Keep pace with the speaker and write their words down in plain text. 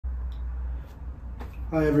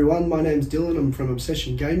Hi everyone, my name's Dylan, I'm from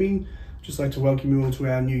Obsession Gaming. Just like to welcome you all to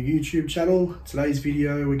our new YouTube channel. Today's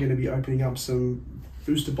video we're going to be opening up some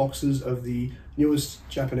booster boxes of the newest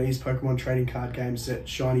Japanese Pokemon trading card game set,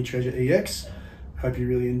 Shiny Treasure EX. Hope you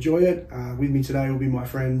really enjoy it. With me today will be my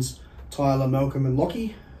friends Tyler, Malcolm and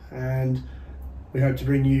Lockie, and we hope to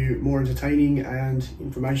bring you more entertaining and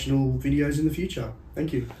informational videos in the future.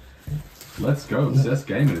 Thank you. Let's go, Obsessed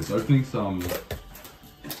Gaming. It's opening some...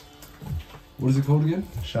 What is it called again?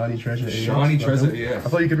 Shiny Treasure EX. Shiny Treasure EX. I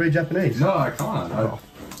thought you could read Japanese. No, I can't. Oh.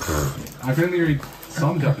 I can only read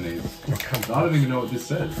some Japanese. I don't even know what this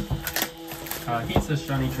says. He says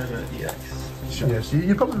Shiny Treasure EX. Yes,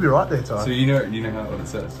 you'd probably be right there, Ty. So you know what it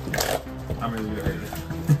says. I'm really good at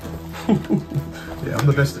reading. Yeah, I'm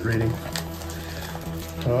the best at reading.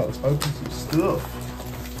 Alright, let's open some stuff.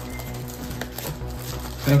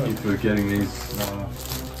 Thank you for getting these,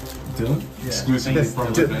 Dylan. Yeah. Exclusively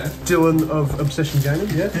from the band. Dylan of Obsession Gaming,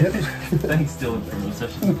 yeah. Thanks, Dylan, from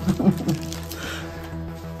Obsession.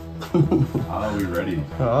 Are we ready?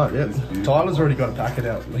 Alright, yeah. Tyler's already got a packet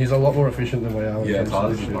out. He's a lot more efficient than we are. Yeah,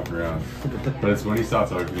 Tyler's just fucking around. But it's when he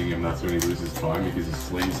starts opening them, that's when he loses time because he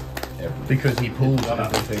sleeves everything. Because he pulls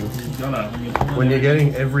everything. When When you're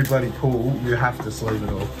getting every bloody pull, you have to sleeve it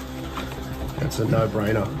all. It's a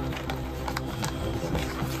no-brainer.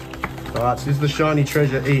 Alright, so this is the Shiny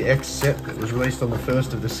Treasure EX set that was released on the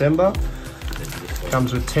 1st of December.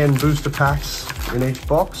 Comes with 10 booster packs in each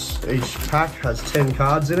box. Each pack has 10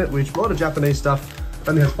 cards in it, which a lot of Japanese stuff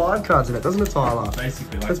only has 5 cards in it, doesn't it, Tyler?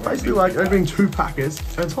 It's basically like opening 2 packets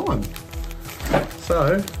at a time.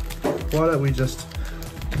 So, why don't we just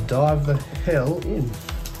dive the hell in?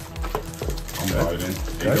 I'm diving in.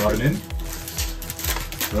 Are you diving in?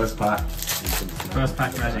 First pack. First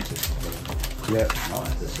pack magic. Yeah.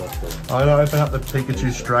 I'm gonna open up the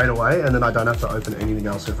Pikachu straight away, and then I don't have to open anything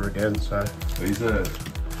else ever again. So These are,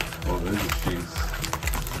 well, those are cheese.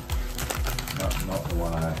 Not the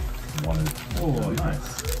one I wanted. Oh,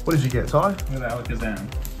 nice. what did you get, Ty? Look at that Alakazam.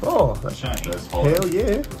 Oh, that's Shiny. Those hollow. hell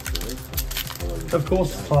yeah! Of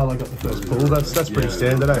course, Tyler got the first pull. That's pretty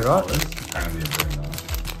standard, eh, right? Apparently it's very nice.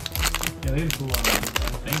 Yeah, these are cool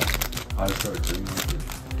things. I just got a green one.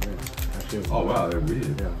 Oh wow, they're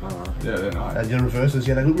weird. Yeah, they're nice. And your reverses,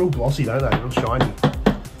 yeah, they look real glossy, don't they? Real shiny.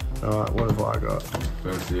 All right, what have I got?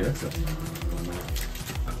 First EX.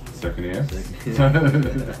 Second EX. I'm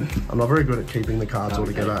not very good at keeping the cards all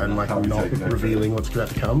together and like Can't be not taking that revealing what's about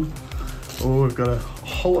to come. Oh, we've got a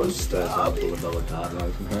hollow star.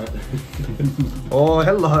 Oh,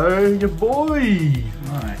 hello, your boy.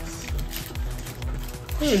 Nice.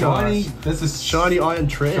 Very Shiny. nice. That's a Shiny Iron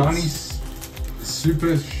Trance. Shiny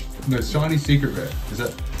Secret Rare. Is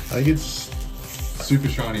that I think it's Super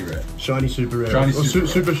Shiny Rare? Shiny Super Rare. Shiny or Super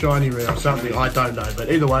Super Shiny Rare or something. I don't know,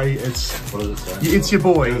 but either way, it's What does it say? it's your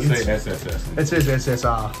boy. It'll say SSS. It says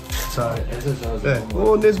SSR. So SSR's yeah.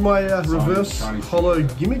 Oh, and there's my reverse Shiny hollow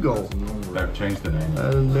Gimmighoul, They've changed the name.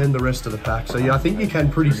 and then the rest of the pack. So yeah, I think you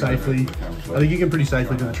can pretty safely. I think you can pretty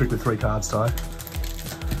safely do the trick with 3 cards, Ty.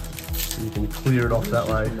 You can clear it off that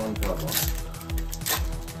way.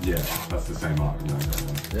 Yeah, that's the same art.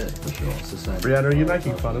 Yeah, for sure. It's the same. Brianna, are you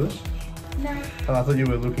making fun of us? No, Oh, I thought you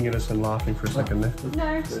were looking at us and laughing for a second there.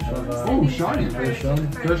 no. Oh, shiny. First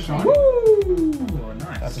shiny. Oh,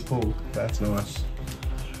 nice. That's a pull. That's nice.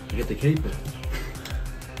 You get to keep it.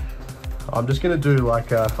 I'm just gonna do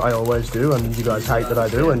like I always do, and you guys hate that I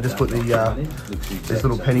do, and just put the these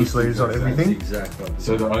little penny sleeves on everything.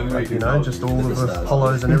 So the only way You know, just all of the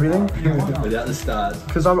hollows and everything. Without the stars.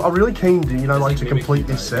 Because I'm really keen to, you know, like to complete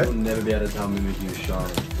this set. You'll never be able to tell Mimikyu is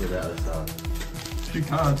shiny without the stars. 2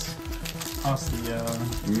 cards. Past the,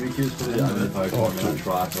 Mimikyu's probably the only Pokemon I'm gonna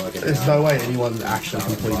try for like an There's hour. no way anyone's actually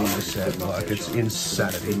completing this set. Like, it's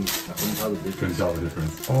insanity. I couldn't tell the Couldn't difference. tell the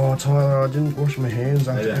difference. Oh, Tyler, I didn't wash my hands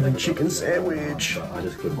after Maybe I having never chicken got it. sandwich. But I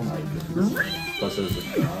just couldn't tell the difference. Plus there's the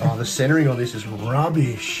star. Oh, the centering on this is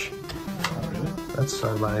rubbish. That's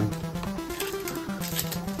so lame.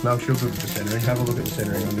 No, she'll good with the centering. Have a look at the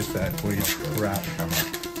centering on this bad boy. It's crap.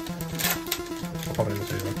 I'll probably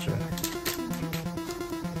see it actually.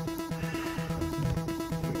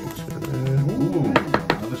 Ooh,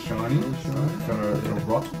 another shiny. Got a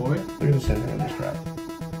rock boy. Look at the centering on this crap.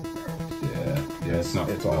 Yeah, it's not.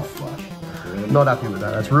 It's not off. flash. Not happy with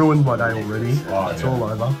that. That's ruined my day already. Oh, It's yeah. all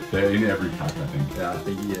over. They're in every pack, I think. Yeah, I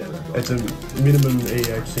think yeah. It's a minimum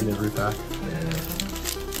EX in every pack.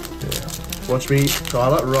 Yeah. Watch me,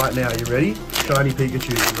 Tyler, right now. You ready? Shiny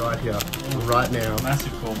Pikachu right here. Right now.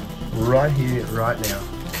 massive call. Right here, right now.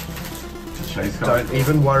 Chase card. Don't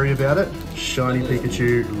even worry about it. Shiny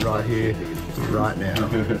Pikachu right here, right now.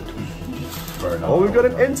 Very nice. Oh, we've got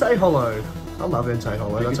an Entei Hollow. I love Entei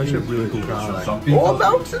Holo. That's actually a really cool card. Something. Oh,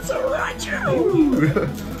 Melks, it's a Raichu!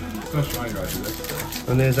 It's not shiny right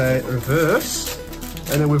here. And there's a reverse.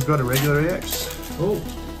 And then we've got a regular EX. Oh.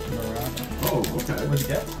 Oh, okay. What'd you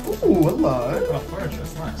get? Oh, hello. Oh, Flourish,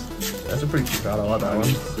 that's nice. That's a pretty cute card. I like that one.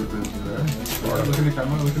 Look at the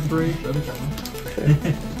camera, look at the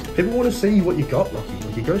camera. People want to see what you got, Lockie.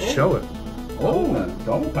 Like, you go show it. Oh,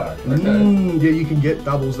 double pack. Okay. Yeah, you can get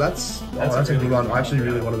doubles. That's a good one. I actually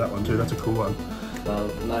really wanted that one too. That's a cool one.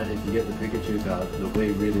 Like, if you get the Pikachu card, look,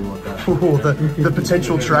 we really want that. Oh, the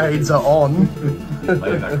potential trades are on.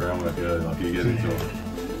 Lay that groundwork early, like you get into it.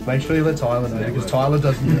 Make sure you let Tyler know, because Tyler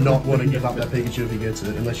does not want to give up that Pikachu if he gets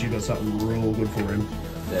it, unless you've got something real good for him.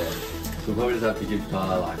 Yeah. We'll probably just have to give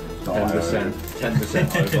Tyler like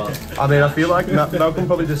 10% over. I mean, I feel like Malcolm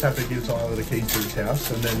probably just have to give Tyler the keys to his house,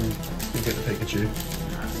 and then he'll get the Pikachu.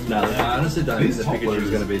 No, I honestly don't think the Pikachu is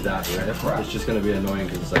going to be that rare. It's just going to be annoying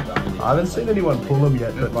because it's like the only. I haven't seen anyone pull them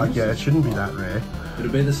yet, but like, yeah, it shouldn't be that rare.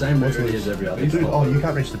 It'll be the same rarity as every other. Dude, oh, you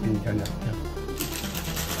can't reach the pin, can you? Yeah.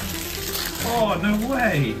 Oh, no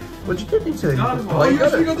way! What'd you get me to? Gardevoir. Oh, you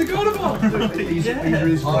actually got the Gardevoir! He's Yeah.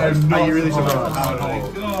 really surprised. Are you really surprised? Oh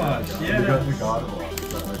my gosh, You yeah. got the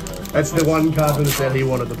Gardevoir. That's the one card from the set he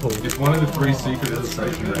wanted to pull. It's one of the 3 secret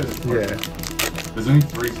illustrations. Yeah. There's only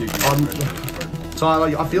 3 secret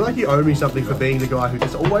Tyler, I feel like you owe me something for being the guy who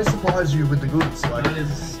just always supplies you with the goods. Like, That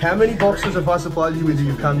is- how many boxes have I supplied you with that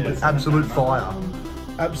you've come with absolute fire?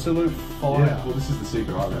 Absolute fire. Yeah, well, this is the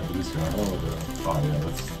secret I got for this guy. Oh, yeah,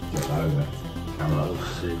 let's get that over there. Camera.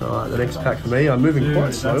 Alright, the next pack for me. I'm moving Dude, quite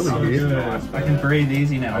that's slowly so here. good. I can breathe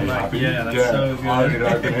easy now. Are you Like, happy? yeah, that's so good. I didn't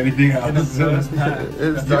open anything In the else. first pack.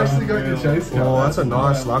 It's You actually done. got your chase card. Oh, that's a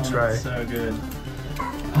nice Luxray. So good.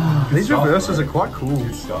 These stuff, reverses bro. are quite cool.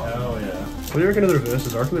 Good stuff. Oh yeah. What do you reckon of the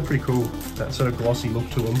reverses? I reckon they're pretty cool. That sort of glossy look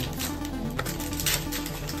to them.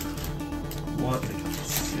 What a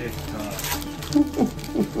sick card.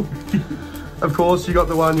 Of course, you got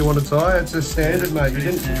the one you want to tie. It's a standard, mate.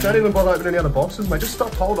 You don't even bother opening any other boxes, mate. Just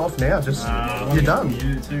stop, hold off now. Just you're done.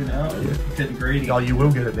 You too now. You're getting greedy. Oh, you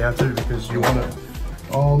will get it now too because you want it.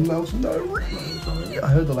 Oh, Mels, no. I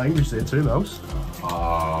heard the language there too, Mels.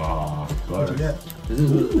 Ah, close. Yeah. This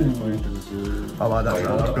is I like that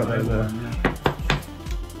one. I've got that in there.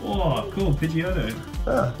 Oh, cool. Pidgeotto.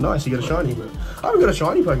 Ah, nice. You got a shiny. I haven't got a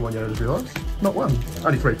shiny Pokemon yet. I just realised. Not one.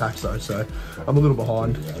 Only 3 packs though, so I'm a little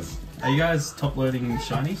behind. Are you guys top loading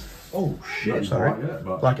shinies? Oh shit! Sorry.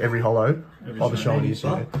 Like every holo. Every Oh, the shiny. shinies.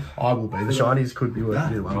 Yeah. I will be. The shinies could be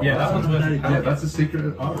worth it. Yeah, that one's worth it. Yeah, that's a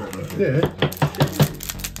secret. Yeah.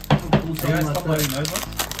 Are you guys top loading those ones?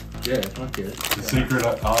 yeah, fuck yeah. The secret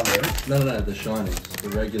are there. No, the shinies, the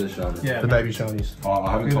regular shinies. Yeah. The baby shinies. Oh,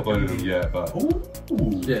 I haven't uploaded them yet, but ooh,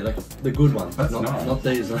 Yeah, like the good ones, That's not nice. not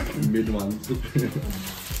these like mid ones.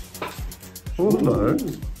 Oh no.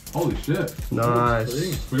 holy shit!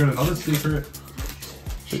 Nice. We got another secret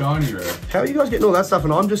shiny rare. How are you guys getting all that stuff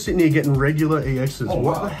and I'm just sitting here getting regular EXs? Oh,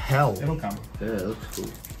 What wow. the hell? It'll come. Yeah, it looks cool.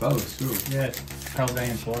 That looks cool. Yeah,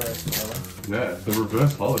 Haldane Flores. Whatever. Yeah, the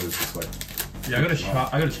reverse holo is just like. Yeah, I got a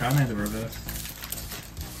Charmander reverse.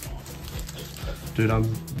 Dude,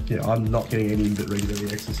 I'm not getting any but regular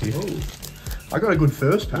EXs here. I got a good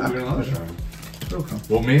first Ooh, we got pack. another shiny. It'll come.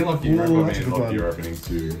 Well, me and Lockie, Ooh, remember me that's a and good Lockie one. are opening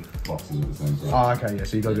 2 boxes at the same time. Oh, okay, yeah,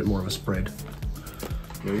 so you got a bit more of a spread.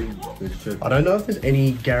 Maybe I don't know if there's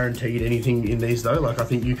any guaranteed anything in these though. Like, I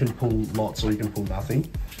think you can pull lots or you can pull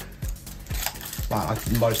nothing. But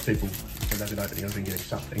most people, when they've been opening, have been getting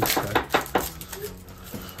something. So.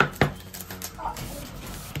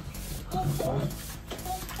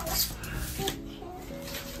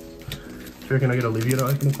 Do you reckon I get Olivia to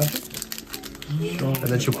open a packet? And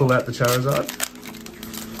then she'll pull out the Charizard.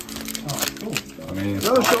 Oh, cool. I mean,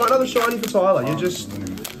 Another shiny for Tyler. You just...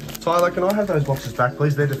 Tyler, can I have those boxes back,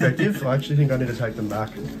 please? They're defective. I actually think I need to take them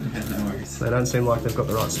back. No worries. They don't seem like they've got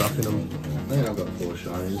the right stuff in them. I think I've got 4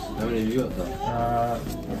 shinies. How many have you got though?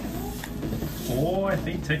 4, I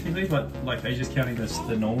think, technically, but like, are you just counting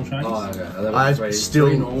the normal shinies? Oh, okay. That I was three, still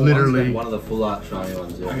 3 normal literally- ones and one of the full art shiny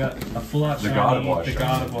ones. Yeah. I got a full art The shiny, Gardevoir the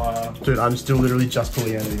shiny. Gardevoir, Dude, I'm still literally just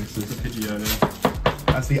pulling out of the these. Pidgeotto,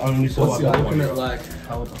 That's the only What's sort the of other Looking one? at like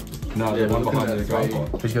Paladin. no, Yeah, the one we're behind looking the at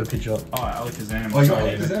Gardevoir. He's got a picture up. Oh, Alakazam. Oh, you got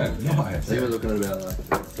Alakazam. Nice. I think we're looking at about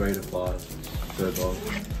like 3 to 5 per box.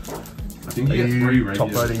 I think Are you get 3 you regular.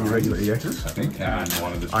 top loading your shinies. regular EXs? I think and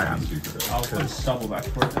one of the I am. shiny secret. I'll put double back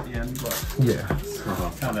for it at the end, but Yeah.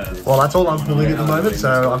 kind of. Well, that's all I'm pulling at the moment,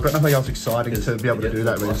 so I've got nothing else exciting to be able to do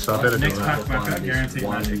that with, so I better do Next it. pack, I guarantee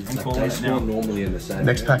magic. I'm calling They it now. spawn normally in the same.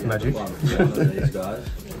 Next pack area. magic. One of these guys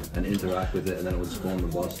and interact with it, and then it would spawn the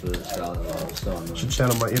boss for Scarlet Stone. Should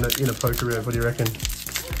channel my inner poker rev. What do you reckon?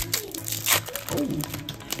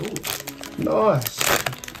 Nice.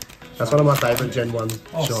 That's one of my favourite Gen 1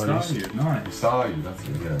 Oh, shinies. Staryu, nice. Staryu, that's it,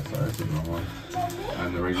 yeah, so that's the wrong one.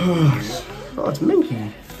 And the region. Oh, it's Minky.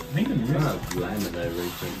 I think the music. Land in their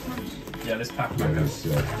region. Yeah, this pack Yeah, is that's,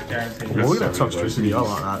 yeah. guaranteed. Oh, look at that toxicity. I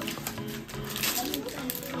like that.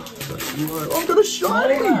 I've got a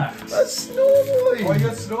shiny! Snorlax. A Snorlax! Oh, you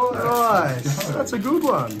got Snorlax. Nice! That's a good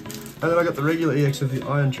one. And then I got the regular EX of the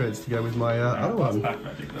Iron Treads to go with my other one. Pack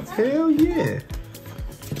magic, that's Hell yeah!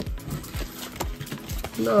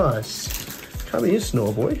 Nice. Come here,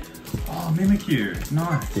 Snore Boy. Oh, Mimikyu,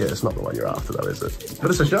 nice. Yeah, it's not the one you're after though, is it?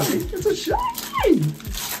 But it's a shiny. It's a shiny!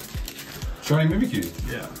 Shiny Mimikyu.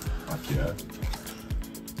 Yeah. Fuck yeah.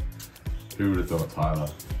 Who would have thought Tyler,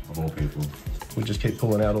 of all people, We just keep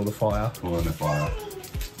pulling out all the fire. pulling the fire?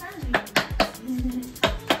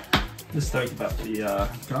 Just stoked about the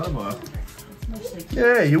Gardevoir.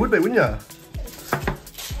 Yeah, you would be, wouldn't you?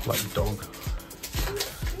 Like a dog.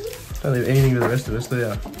 Don't leave anything with the rest of us, do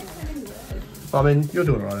you? I mean, you're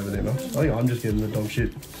doing alright over there, Mel. I think I'm just getting the dog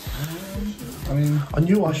shit. I mean, I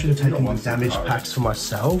knew I should have taken the one damaged surprise. packs for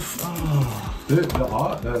myself. the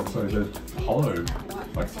hollow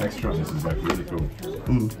like texture on this is like really cool.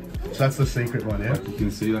 So that's the secret one, yeah? Like you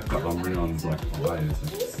can see like the Umbreon's like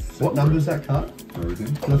eyes What number is that card? and everything.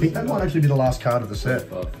 I think that might actually be the last card of the set.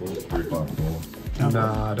 354.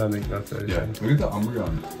 Nah, I don't think that's it. Yeah, look at the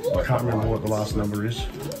Umbreon. I can't remember what the last number is.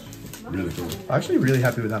 Really cool. I'm actually really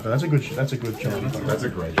happy with that, but that's a good shiny. That's a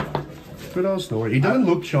great shot. Good old Snorri. He doesn't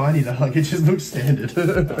look shiny though, like it just looks standard.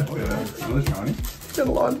 Oh yeah, another shiny. Get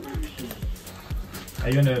a line. Are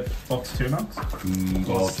you into box 2 knocks?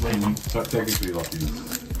 Well, so technically like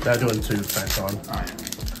these. They're doing 2 at the same time. Oh,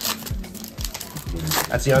 yeah.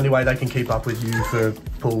 That's the only way they can keep up with you for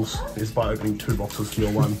pulls is by opening 2 boxes to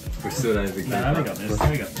your 1. We still don't think No, they got this.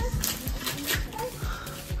 They got this.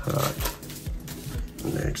 Alright.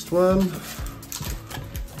 Next one.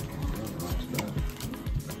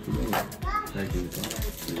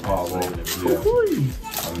 Oh well, yeah. Ooh,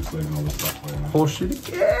 I'm just leaving all this stuff there now. horseshit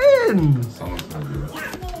again! Someone's gonna do it.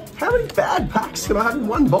 How many bad packs can I have in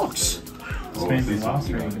one box? Oh, Spins these the last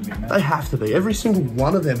ones, round yeah. can be mad. They have to be. Every single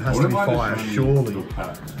one of them has to be What about fire, the shiny surely. little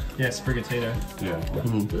pack? Yeah, Sprigatito. Yeah.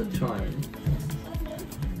 Good trying.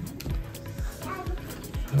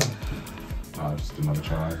 Just another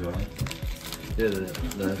Charizard. Yeah,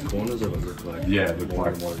 the corners of it look like. Yeah, look more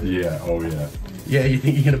like. and more. Yeah. Oh yeah. Yeah, you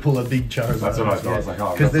think you're going to pull a big Charizard. That's what I thought. I was like,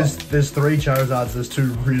 oh, Because that's there's 3 Charizards, there's 2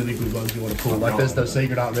 really good ones you want to pull. Like there's the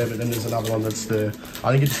secret art rare, but then there's another one that's the,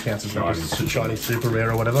 I think it just counts as like a shiny super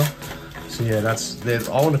rare or whatever. So yeah,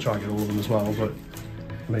 I want to try and get all of them as well, but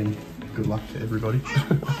I mean, good luck to everybody.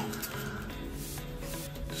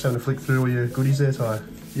 Just having to flick through all your goodies there, Ty.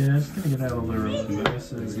 Yeah, just gonna get out all the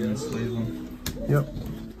reverses and sleeve them Yep.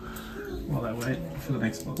 while I wait for the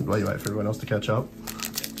next box. While you wait for everyone else to catch up.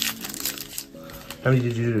 How many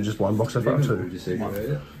did you do? Just 1 box so far? Would 2? you say right?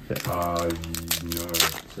 No.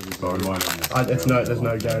 So mine There's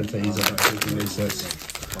no guarantees on in these sets.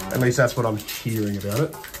 At least that's what I'm hearing about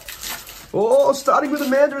it. Oh, starting with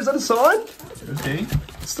Amanda, is that a sign? Okay.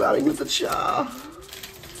 Starting with the Char.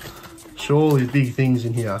 Surely big things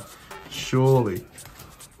in here. Surely.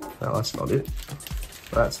 No, that's not it.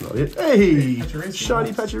 That's not it. Hey! Pachirisu,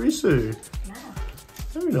 Shiny nice. Pachirisu.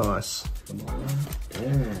 Very nice.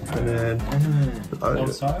 And then...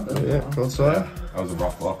 Godsire? Yeah, Godsire. That was a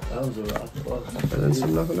rough block. That was a rough one. And then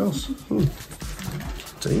some nothing else.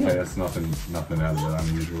 Damn. Hey, that's nothing out of that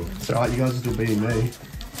unusual. It's alright, you guys are still beating me.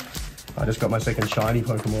 I just got my second shiny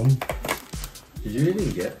Pokemon. Did you even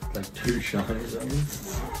get like 2 shinies on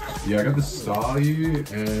this? Yeah, I got the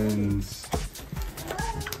Staryu and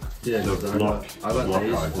Yeah, the 'cause block. I got block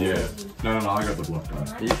these. guide. Yeah. No, I got the block guide.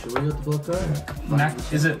 Are you sure we got the block guy?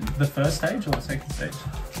 Is it the first stage or the second stage?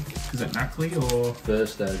 Is it Nackley or?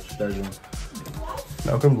 First stage, stage 1.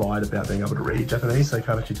 Malcolm lied about being able to read Japanese, so I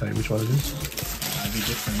can't actually tell you which one it is. It'd be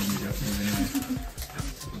different in the Japanese anyway.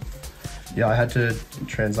 Yeah, I had to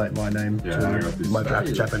translate my name Yeah, I got to this. my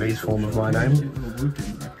Japanese form of my name. Little whoop in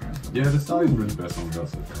the background. Yeah, the Staryu's really the best one we got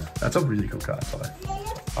so far. That's a really cool card, so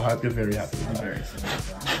I hope you're very happy with I'm that. very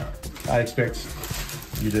excited. I expect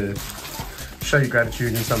you to show your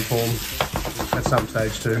gratitude in some form at some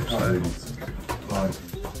stage too. So.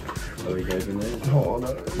 Oh, we gave him these? Oh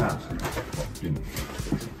no. Nah.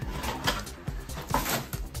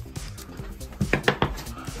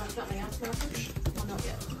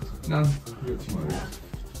 No.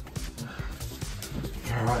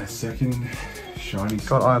 Alright, second shiny.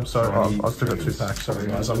 God, I am so. shiny I've still got 2 packs. Sorry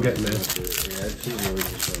guys, I'm getting there. Yeah, actually, we were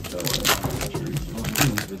just going to tell them.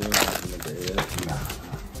 We don't have them at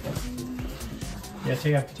the Yeah,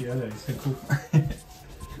 check out Pidgeotto. It's so cool.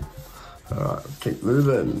 Alright, keep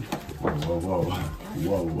moving.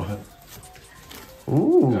 Whoa.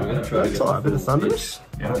 Ooh, I'm gonna try to that's get a bit of thunderous.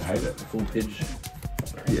 I don't hate it. Full pitch.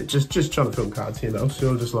 Yeah, just trying to film cards here though, so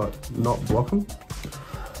you'll just like not block them.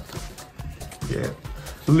 Yeah,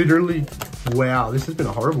 literally, wow, this has been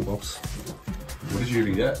a horrible box. What did you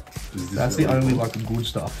even get? That's the only like good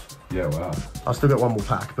stuff. Yeah, wow. I've still got one more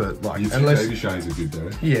pack, but like You think unless baby shinies are good though?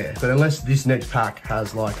 yeah, but unless this next pack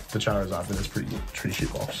has like the Charizard, then it's pretty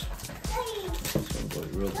shit box. This one's like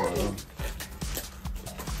real tight on.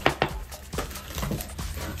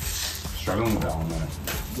 Struggling with that one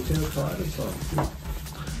though. Look how tight it's like.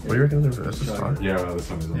 What do you reckon the reverse this time? Yeah, well, this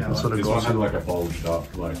one is. Yeah, sort of This one glossy. had like a bulged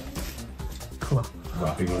up, like Colour.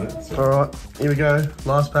 wrapping on it. So. All right, here we go.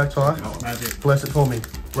 Last pack, Ty. Magic. Bless it for me.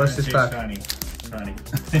 Bless this pack. Shiny. Shiny.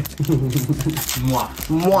 Moi.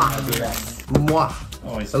 Moi. Moi.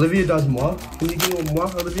 Oh, it's Olivia does moi. Can you give a moi,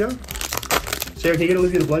 Olivia? Sarah, can you get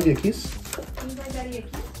Olivia to blow me a kiss? Can you buy Daddy a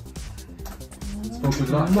kiss? Well, good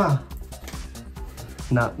luck. Moi.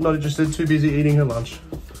 Nah, not interested. Too busy eating her lunch.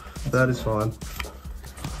 That is fine.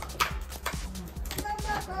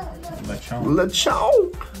 Lechon.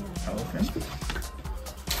 Lechon. Elephant.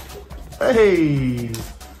 Hey.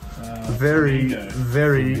 Very,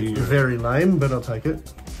 Flamingo. very lame, but I'll take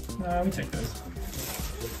it. No, we take those.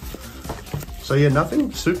 So yeah,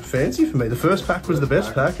 nothing super fancy for me. The first pack was the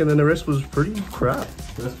best pack, and then the rest was pretty crap.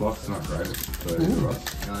 First box is not great for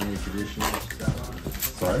us. New tradition.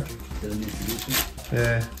 Sorry? Get a new tradition.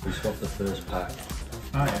 Yeah. We swapped the first pack.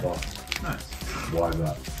 Oh, yeah. Box. Nice. Why is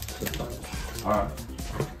that? So fun. Alright.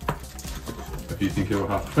 If you think it will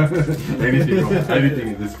happen, anything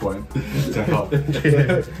at this point to help.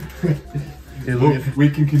 Yeah. Yeah, look, Look, we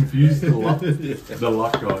can confuse the luck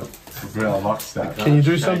god with our luck stat. can you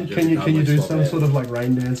do some? Change it, Can you do swap some it. sort of like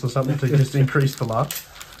rain dance or something to just increase the luck?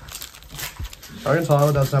 I reckon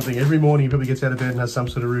Tyler does something every morning. He probably gets out of bed and has some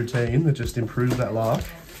sort of routine that just improves that luck.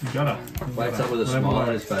 You gotta. Wakes up with a Whatever smile on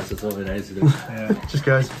works. his face, that's all he needs to do. Yeah. Just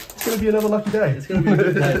goes. It's gonna be another lucky day. It's gonna be a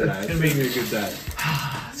good day today. It's gonna gonna be- be a good day.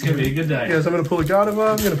 It's gonna be a good day. Yes, I'm gonna pull a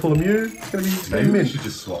Gardevoir. I'm gonna pull a Mew. It's gonna be Maybe we mint. should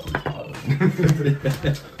just swap with Tyler.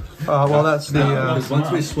 Well, that's the. Because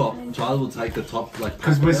once we swap, Tyler will take the top like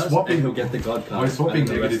Because we're pack swapping- and he'll get the god card. We're swapping and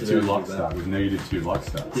the rest -2 of it luck will be stat bad. with -2 luck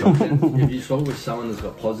stat. Yeah, but if you swap it with someone that's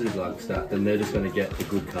got positive luck stat, then they're just going to get the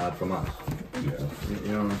good card from us. Yeah,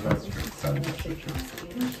 You know what I'm that's saying? true.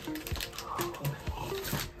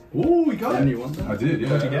 Oh, we got Didn't it. you want that? I did, yeah.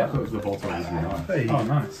 What'd you get? I thought it was the whole time was nice. Hey. Oh,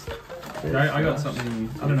 nice. I got something.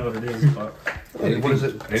 I don't know what it is, but What is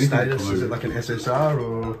it? Anything Status? blue. Is it like an SSR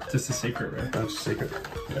or just a secret, right? that's secret?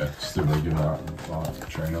 Yeah, just a regular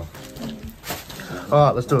trainer. All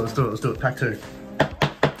right, let's do it. Let's do it. Pack 2.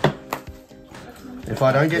 If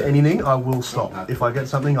I don't get anything, I will stop. If I get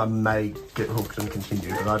something, I may get hooked and continue,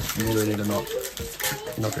 but I just really need to not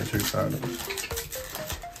go too far.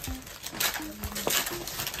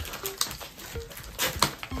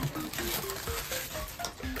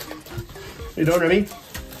 You doing, Remy?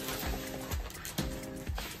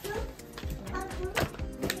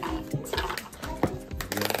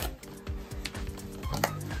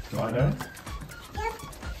 Fido.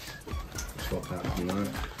 Swap that, you know.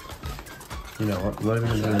 You know what? I'm not even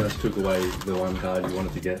I gonna do just took away the one card you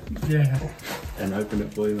wanted to get Yeah. and opened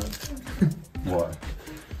it for you, mate. What?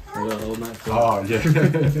 I got hold, mate. Oh, yeah.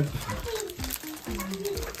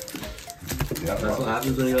 Yeah, That's what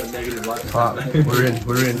happens when you got negative luck. Alright, we're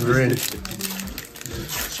in.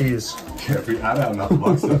 Cheers. Yeah, if we add our enough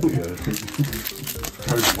luck stuff together,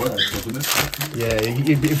 code works, doesn't it? Yeah,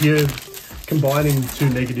 if you're combining two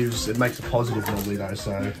negatives, it makes a positive normally though,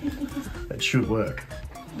 so it should work.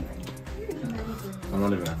 I'm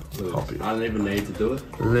not even. I don't even need to do it.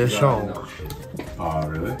 Le champ. No, shit. Oh,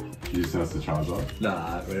 really? You just announced the Charizard?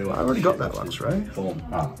 Nah, very well. I already got that once, right? Form.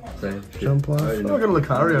 Ah. Same. shit. Jump life. already Oh, I got a know.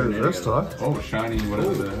 Lucario Yeah, reverse yeah. type. Oh, shiny,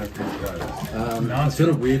 whatever the heck this guy is. No, It's got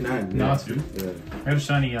a weird name. No, yeah. it's good. Yeah. I got a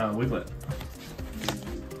shiny Wiglet.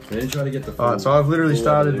 We need to try to get the full, Alright, so I've literally full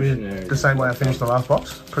started evolutionary. with the same way I finished the last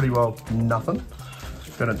box. Pretty well nothing.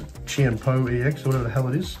 Got a Chien Po EX or whatever the hell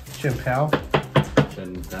it is. Chien Pow.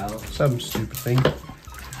 And Power. Some stupid thing.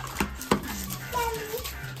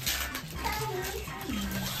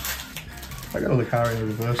 I got a Lucario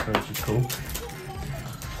reverse though, which is cool.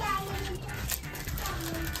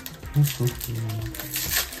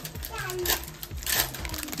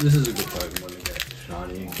 This is a good Pokemon to get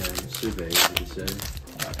shiny in games. Super easy to see.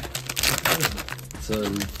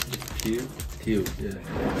 So, Pew? Pew, yeah.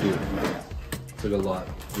 Pew. It's like a light,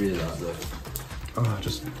 really light blue. Oh,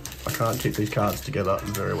 I can't keep these cards together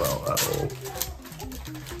very well at all.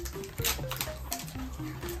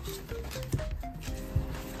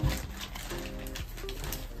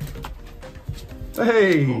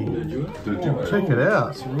 Hey! Did you? Did you? Check it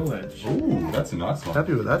out. It's a rule edge. Ooh, that's a nice one.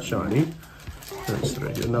 Happy with that shiny. That's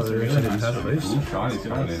three. Get another That's a X I really didn't nice have at least. Ooh, shinies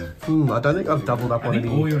coming in. I don't think I've doubled up I on think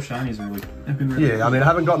any. all your shinies have been really Yeah, I mean, I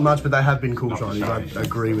haven't gotten much, but they have been cool Not the shinies. shinies. I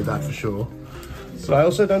agree with that for sure. But I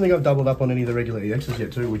also don't think I've doubled up on any of the regular EXs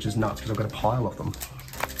yet too, which is nuts because I've got a pile of them.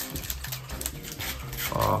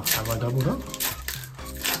 Oh, have I doubled up?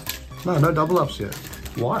 No, no double ups yet.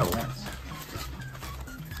 Wild. nice.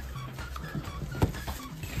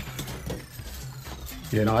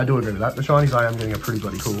 Yeah, no, I do agree with that. The shinies I am getting are pretty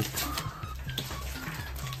bloody cool.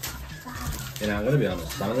 You know, I'm gonna be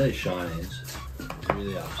honest, some of these shinies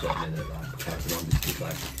really upset me that like Pokemon just did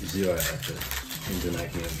like 0 effort into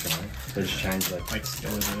making them shiny. They just changed like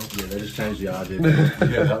Skeleton. yeah, they just changed the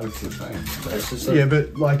RGB. Yeah, that looks the same. It's just like, Yeah,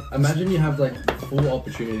 but like, imagine you have like full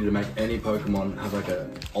opportunity to make any Pokemon have like a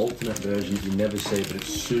alternate version that you never see, but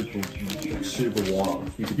it's super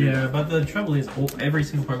wild. You could do Yeah, that. but the trouble is, every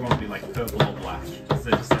single Pokemon will be like purple or black because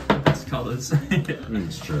they're just like the best colors.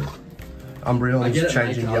 It's true. I Umbreon's get it,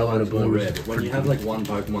 changing makes yellow other to ones more blue. red. When you have like one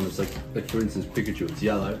Pokemon that's like for instance Pikachu, it's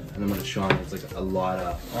yellow, and then when it's shiny, it's like a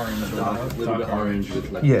lighter, Orange, dark, little bit orange with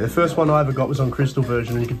like. Yeah, the first one I ever got was on Crystal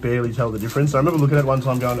version and you could barely tell the difference. I remember looking at it one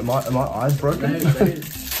time going, are my eyes broken?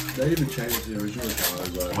 They even changed the original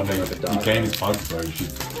colors like, When like a the dark. game is bugs, bro. You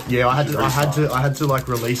should. Yeah, I had to like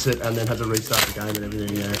release it and then had to restart the game and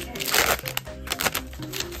everything, yeah.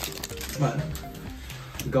 Mate,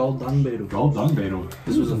 Gold Dung Beetle. Gold Dung Beetle.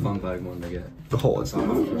 This was a fun Pokemon to get. Oh, it's a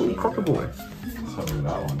little crocker boy. Let's have a look at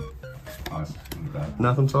that one. Nice. Not bad.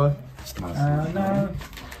 Nothing, Ty? Nice.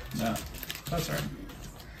 no. That's alright.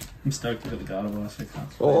 I'm stoked to get the Gardevoir, so I can't.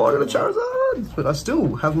 Oh, I got a Charizard! But I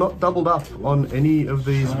still have not doubled up on any of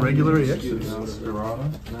these regular EXs.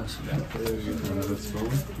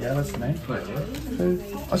 Yeah, that's the name.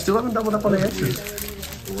 I still haven't doubled up on EXs.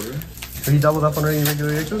 Have you doubled up on any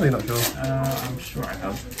regular EXs? Are you not sure? I'm sure I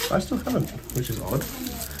have. I still haven't, which is odd.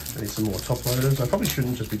 I need some more top loaders. I probably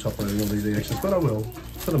shouldn't just be top loading all these EXs, but I will,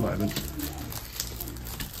 for the moment.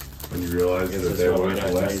 When you realise that they were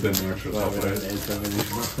less than the actual top load.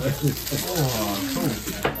 Oh,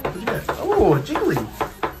 cool. What'd you get? Oh, Jiggly!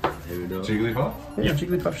 Here we go. Jigglypuff? Yeah,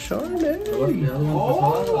 Jigglypuff shiny! The other one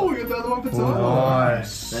for Oh, you got the other one for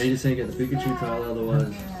Nice! Now you just need to get the Pikachu trial,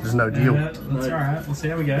 otherwise There's no deal. That's alright. We'll see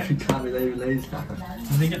how we go. you can't be leaving these. I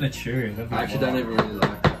think getting a chew. I actually don't even really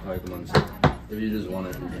like that Pokemon, so if you just want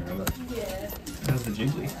it, you can have it. How's the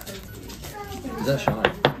Jiggly? Is that shiny?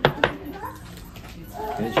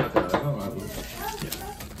 Can you chuck that over? Right,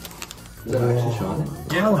 is that actually shiny?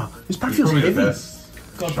 Yeah, this pack It's feels probably the heavy.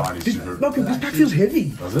 best shiny super. Look, this pack feels heavy.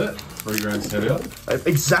 Does it? 3 grams heavier?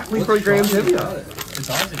 Exactly 3 grams heavier. It's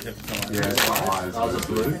Isaac have to come. Yeah, it's my eyes. Oh, is it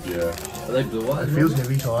blue? Yeah. Are they blue eyes? It feels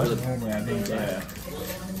heavy, Ty. Normally, I think, yeah.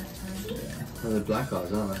 They're black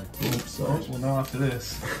eyes, aren't they? So we'll know after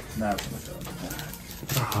this. No, it's not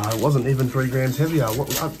good. It wasn't even 3 grams heavier.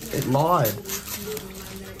 It lied.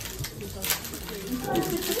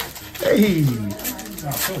 Hey!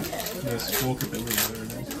 Oh, cool. The squawk ability. Whatever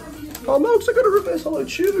it is. Oh, Milks, I got a reverse hollow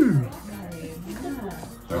chew.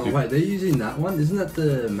 Oh wait, they're using that one? Isn't that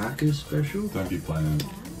the Macca's special? Don't be playing.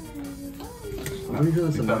 I'm pretty sure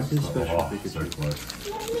that's the I think Macca's special oh, so Pikachu.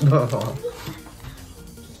 close.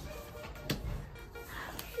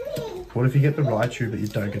 What if you get the Raichu but you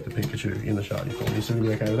don't get the Pikachu in the shiny form? You still gonna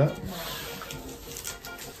be okay with that?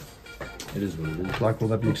 It is what it is. Like, will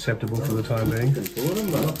that be acceptable for the time being? Looking for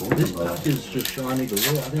them, but this pack is just shiny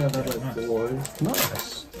galore. I think I've had like 4.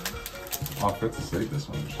 Nice. Oh, I forgot to sleep this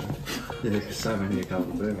one. Shit. Yeah, there's so many a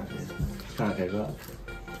couple of them. Can't keep up.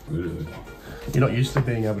 Literally. You're not used to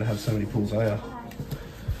being able to have so many pulls, are you?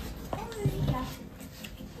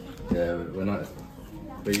 Yeah, we're not.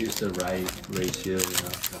 We're used to reseal, you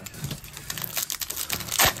know.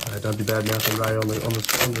 Don't be bad mouthing Ray on the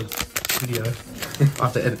video. I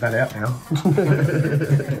have to edit that out now.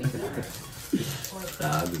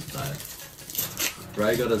 Nah, I'm just bad.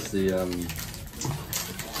 Ray got us the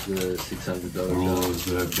 $600 Rules,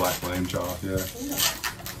 the black flame chart, yeah.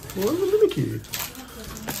 What was a mimicry?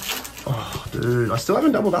 Oh, dude, I still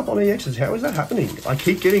haven't doubled up on EXs. How is that happening? I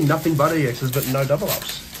keep getting nothing but EXs, but no double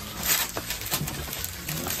ups.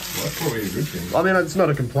 Well, that's probably a good thing. I mean, it's not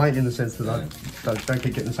a complaint in the sense that I don't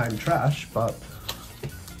keep getting the same trash, but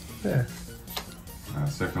yeah.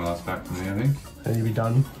 Second last pack for me, I think. And you'll be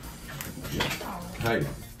done. Hey,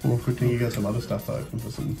 Well, good thing you got some other stuff to open for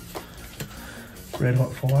some red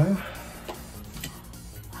hot fire.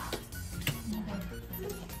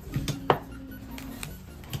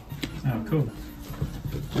 Oh, cool.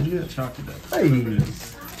 What did you get? Chalky bit. Hey!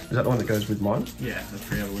 Is that the one that goes with mine? Yeah, the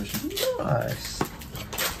free evolution. Nice.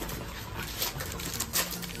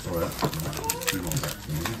 Alright. Two more packs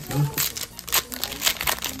in here.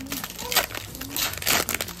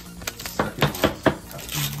 Second last pack.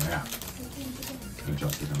 Wow.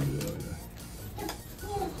 Adjust it a bit earlier.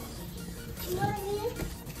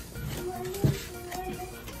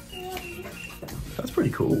 That's pretty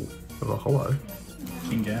cool. Of a hollow.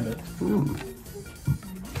 King Gambit.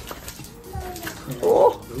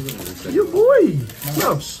 Oh, your boy.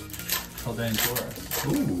 Nice. Haldane Taurus.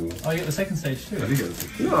 Ooh. Oh, you get the second stage too. I think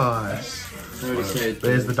it's Nice.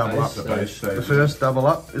 There's the double up. the base stage. The first double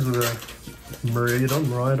up is with a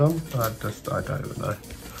Miraidon. I don't even know.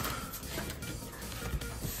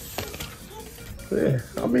 Yeah,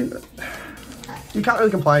 I mean, you can't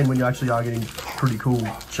really complain when you actually are getting pretty cool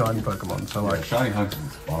shiny Pokemon. So like, Shiny Hunter is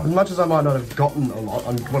as fun. much as I might not have gotten a lot,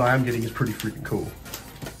 what I am getting is pretty freaking cool.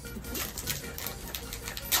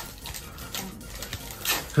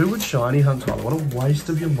 Who would shiny hunt, Tyler? What a waste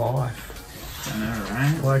of your life. I know,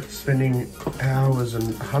 right? Like spending hours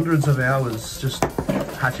and hundreds of hours just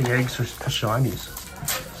hatching eggs for shinies.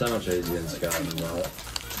 So much easier in Scarlet than that.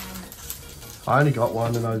 I only got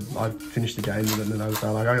one and I finished the game with it and then I was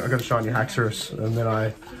done. Like, I got a shiny Haxorus and then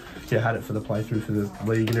I had it for the playthrough for the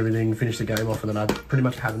league and everything, finished the game off, and then I pretty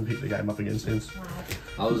much haven't picked the game up again since.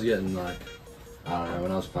 I was getting like, I don't know,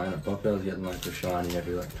 when I was playing at Pocket, I was getting like the shiny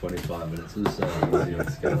every like 25 minutes. It was so easy in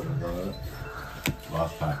Scarlet than that.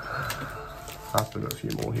 Last pack. I've still got a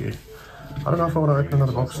few more here. I don't know if I want to open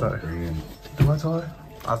another box though. Bring in. Do I, Tyler?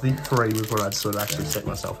 I think 3 was what I'd sort of actually set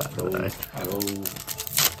myself out for the day.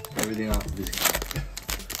 Everything after this.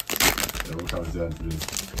 It all comes down to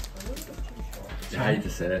this. You hate to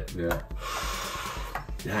say it. Yeah.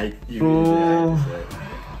 You really do hate to say it.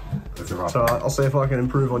 It's a rough So one. I'll see if I can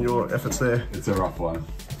improve on your efforts there. It's a rough one.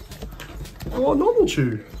 Oh, normal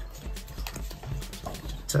chew.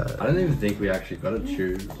 I don't even think we actually got a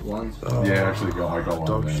chew once. Oh, Yeah, actually I got one.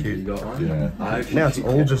 dog man. shit. You got one? Yeah. I actually Now it's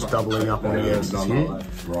all just doubling up on the Yeah, X's not here. like-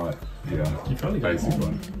 Right. Yeah. You probably got Basic one.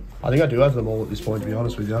 one. I think I do have them all at this point, to be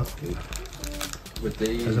honest with you. With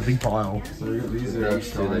these, There's a big pile. So these are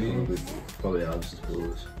these two, they shiny. probably are just as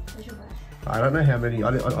cool as. I don't know how many.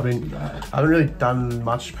 I mean, I haven't really done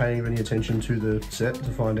much paying any attention to the set to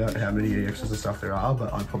find out how many EXs and stuff there are,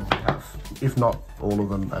 but I probably have, if not all of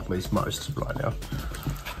them, at least most right now.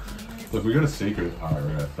 Look, we got a secret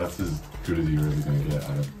rare. That's as good as you're really going to get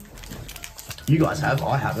at it. You guys have,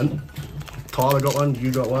 I haven't. Tyler got one,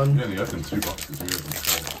 you got one. We only opened 2 boxes. We opened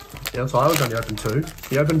 4. Yeah, Tyler's only opened 2.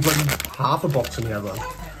 He opened bloody half a box in the other.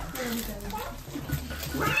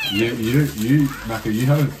 You, Maka, you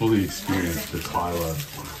haven't fully experienced the Tyler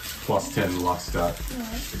plus 10 luck stat.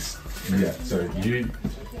 Yeah, so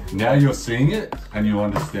now you're seeing it and you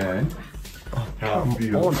understand how it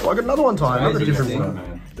feels. Oh, I got another one, Tyler, another Crazy different thing. one.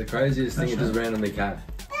 Man. The craziest thing, it just randomly came.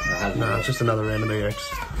 Nah, it's just another random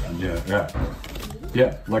EX.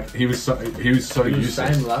 Yeah, like he was so useless.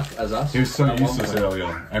 Same luck as us. He was so at one useless point. early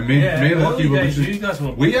on. And me Yeah, and Lockie early were days, literally, you guys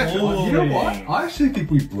were we actually, you know what? balling. I actually think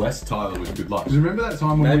we blessed Tyler with good luck. 'Cause remember that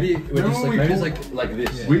time when Maybe we, we're just remember like, when maybe we it's pulled, like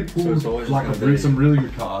this. we So pulled it's always like gonna be- some really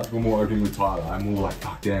good cards when we were opening with Tyler, and we were like,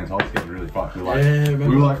 fuck damn, I was getting really fucked. We were like, Yeah, remember?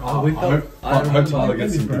 we were like, Oh, we I felt- hope, I I hope remember. Tyler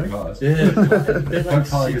gets some Maybe, good bro. cards. Yeah, there's like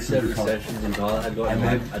Tyler gets 6, some 7 good cards. sessions and Tyler had got And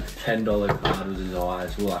like then- a $10 card with his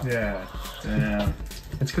eyes. We're like, Yeah. Yeah.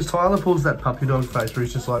 It's because Tyler pulls that puppy dog face where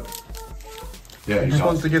he's just like, Yeah, he he just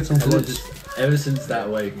wants does. to get some and then goods. just ever since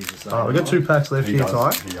that week, he's just like, Oh, we got 2 packs left He here, does.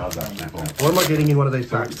 Ty. He does that, people. What am I getting in one of these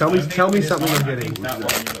packs? Tell me something I'm getting.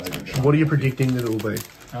 What are you predicting that it will be?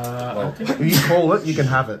 I think If you call it, you can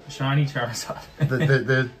have it. shiny Charizard.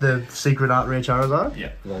 The secret art rare Charizard? Yeah.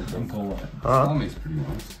 Well, I'm calling it. Alright. Army's pretty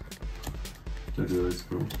nice. They're really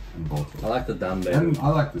cool and bold. I like the dumb And bear. I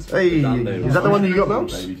like this. Hey, Dumbo. is that the one that you got,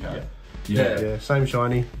 Melks? Baby cat. Yeah. Yeah, same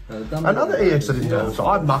shiny. The dumb Another bear. EX I didn't have, so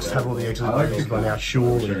I must have all the X's I like and this by one. now,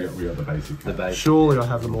 surely. We got the basic. The base. Surely I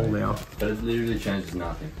have them all now. But it literally changes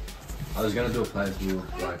nothing. I was gonna do a playthrough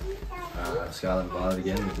with like Scarlet and Violet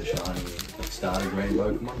again with the shiny starter green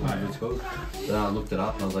Pokemon, whatever it's called. But then I looked it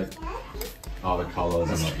up and I was like, Oh, the colours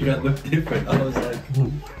are not you look different. I was like,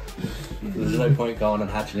 there's no point going and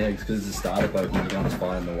hatching eggs because it's a starter Pokemon. You can't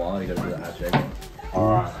find in the wild. You gotta do the hatch egg.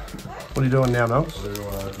 Alright. What are you doing now, Melks? So we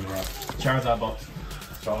want to open up Charizard box.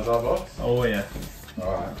 Charizard box. Oh yeah.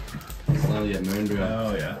 Alright. Slowly get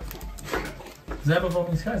Moonbriar. Oh yeah. Does that have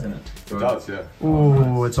Evolving Skies in it? It does, yeah.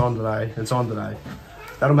 Ooh, it's on today. It's on today.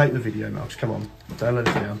 That'll make the video, Melks. Come on. Don't let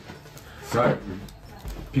us down. So,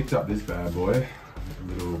 we picked up this bad boy.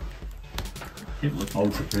 A little Keep looking.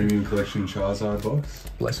 Ultra Premium Collection Charizard box.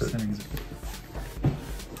 Bless it. Settings.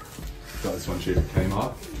 Got this one cheap at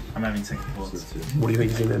Kmart. I'm having second thoughts. What do you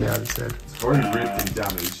think is in there now instead? It's already ripped and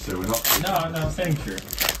damaged, so we're not. No, I'm saying true.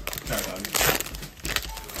 Sorry, dog.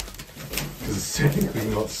 Because it's technically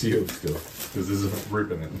not sealed still. Because there's a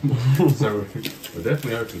rip in it. So we're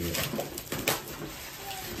definitely opening it.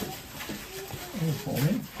 Oh, for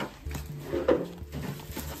me.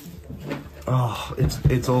 Oh,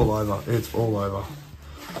 it's all over. It's all over.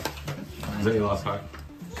 Is that your last pack?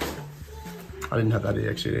 I didn't have that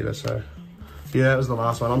EX yet either, so. Yeah, it was the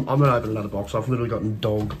last one. I'm gonna open another box. I've literally gotten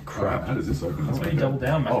dog crap. How does this open? That's when you double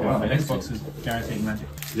down, Mac. Oh, wow. The next box is guaranteed magic.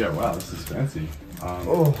 Yeah, wow, this is fancy.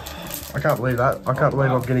 Oh, I can't believe that. I can't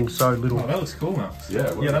believe I'm getting so little. Oh, that looks cool, man. Yeah,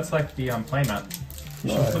 well, Yeah, that's like the play mat.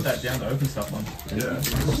 You should put that down to open stuff on. yeah.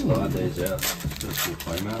 Slide these out. Just we'll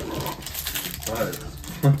play that.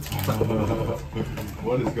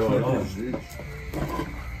 What is going on?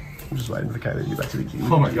 I'm just waiting for Kate to get back to the queue.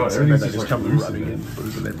 Oh my god, So everything's they just like come loose running again. in,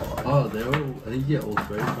 losing their mind. Oh, they're all. I think you get all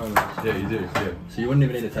three from them. Yeah, you do, yeah. So you wouldn't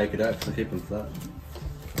even need to take it out because I keep them flat.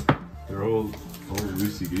 They're all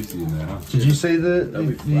loosey goosey in there, huh? Did you see the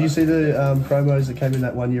promos that came in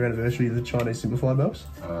that 1 year anniversary of the Chinese Simplified belts?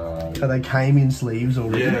 So they came in sleeves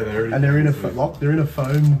already, Yeah, they're already and they're in a sleeves. they're in a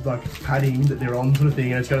foam like padding that they're on sort of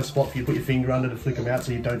thing, and it's got a spot for you to put your finger under to flick them out,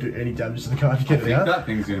 so you don't do any damage to the card. You I get it think out. that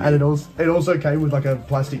thing's gonna And be... it also came with like a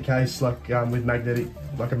plastic case, like with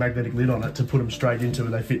magnetic lid on it to put them straight into,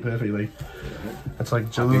 and they fit perfectly. It's like,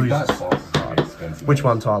 I think Jesus. that box is quite expensive. Which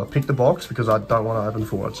one, Tyler? Pick the box because I don't want to open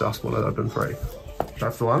 4. I just want to open 3.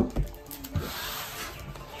 That's the one.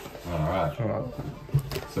 Alright, All right.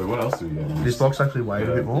 so what else do we get? This box actually weighed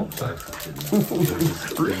a bit more. So,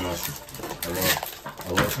 just giving us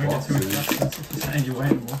a lot of Don't get too much boxes. stuff. That's change your way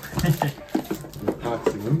anymore.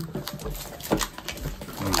 Packs in them.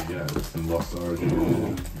 Oh yeah, there's some Lost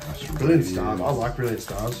Origin. Astral Brilliant Radiance, stars. I like brilliant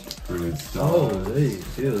stars. Brilliant Stars. Oh, these.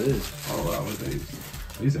 See this. Oh wow, what are these?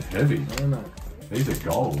 These are heavy. I don't know. These are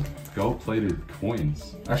gold-plated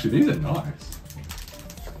coins. Actually, these are nice.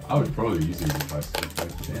 I would probably use these if I still played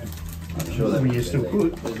the game. I'm sure I mean, that you're still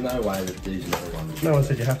good. There's no way that these little ones. No one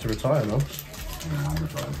said you have to retire, though. Nah, I'm gonna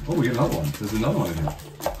try it. Oh, we get another one. There's another one in here.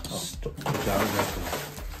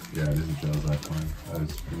 Yeah, it is a Charizard coin. That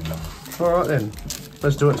is pretty nice. All right then,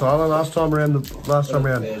 let's do it, Tyler. Last time round.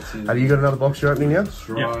 Have you got another box you're opening now?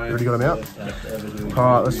 Try. You already got them out. All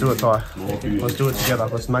right, let's do it, Ty. Let's do it together.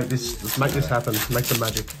 Let's make this happen. Make some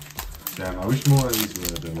magic. Damn, I wish more of these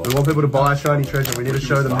were the We want people to buy a shiny treasure. We need to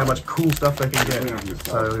show them how much cool stuff they can get.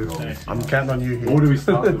 So I'm counting on you Or here do we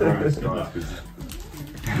start with the bonus, guys?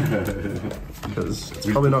 because it's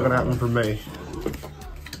probably not going to happen from me.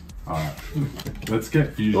 Alright, let's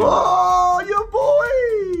get Fusion. Oh, your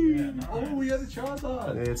boy! Oh, we got the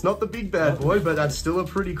Charizard! It's not the big bad boy, but that's still a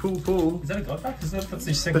pretty cool pull. Is that a god pack? That's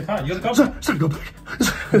your second card. You got a god pack? Sorry, go back.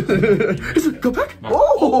 Is it go back?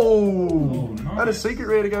 Oh! nice. And a secret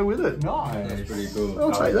rare to go with it. Nice! That's pretty cool.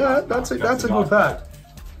 I'll take that. That's a good pack.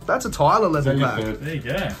 That's a Tyler Is that level your pack. third? There you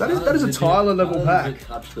go. That is a Tyler level pack.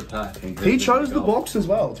 Touch the pack. And He chose the box as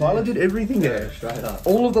well. Tyler did everything there. Straight up.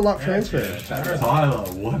 All of the luck transfers. Tyler,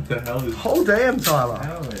 what the hell is... Oh damn, Tyler.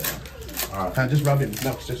 Hell yeah. Just rub him.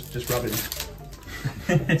 No, just rub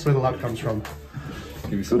him. That's where the luck comes from.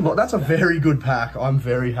 Give me Good some. luck. That's a very good pack. I'm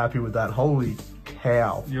very happy with that. Holy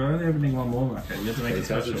cow. You're only opening one more, okay? You have to make it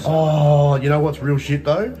special. Oh, you know what's real shit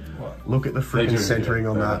though? What? Look at the They do freaking centering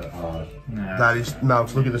on that. Nah. That is no.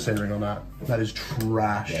 Look at the centering on that. That is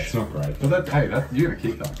trash. Yeah, it's not great. But that, hey, you're gonna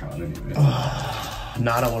keep that card anyway.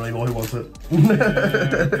 No, I don't want any more. Who wants it? Go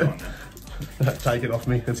on now. Take it off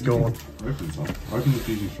me. It's gone. Open some. Open the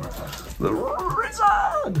Fusion Strike pack. The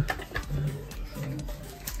Wizard.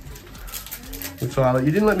 Well, Tyler,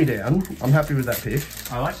 you didn't let me down. I'm happy with that pick.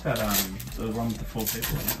 I like that, the one with the 4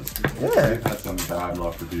 people. That's pretty cool. Yeah, We've had some bad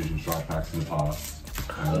luck with Fusion Strike packs in the past.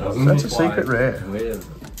 And it doesn't that's a look like- secret rare. We're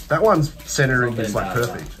That one's centering is like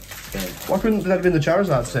perfect. Why couldn't that have been the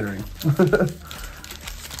Charizard centering?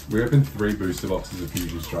 We opened 3 booster boxes of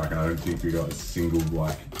Fusion Strike and I don't think we got a single,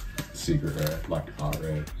 like, secret rare, like, art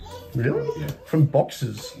rare. Really? Yeah. From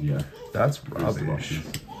boxes? Yeah. That's Booster rubbish.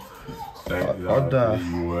 boxes. They I'd, are uh,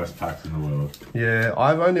 the worst packs in the world. Yeah,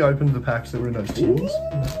 I've only opened the packs that were in those tins.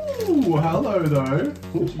 Ooh, hello though.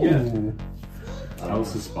 Ooh.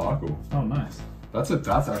 Alice Sparkle. Oh, nice. That's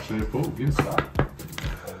actually a pull. Give us that.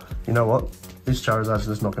 You know what? This Charizard's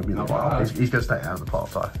just not going to be in the Not pile. bad. He's going to stay out of the pile,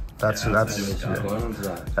 Ty. That's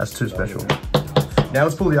that. that's too special. Now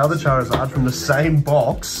let's pull the other Charizard from the same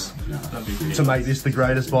box to make this the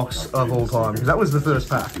greatest box of all time. Because that was the first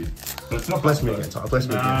pack. But it's not Bless me bad, again, though. Ty. Bless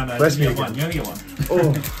me No, again. no, Bless me you only again. get one. You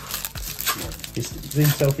only get one. Oh. Being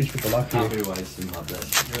selfish with the luck Can't here. be wasting my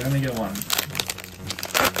best. You only get one.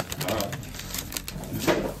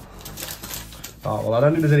 Oh, well, I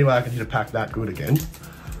don't think there's any way I can hit a pack that good again.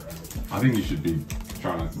 I think you should be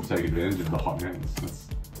trying to take advantage of the hot hands.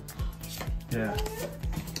 Yeah.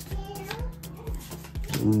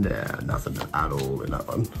 Nah, nothing at all in that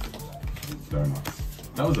one. Very nice.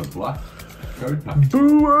 That was a black code pack.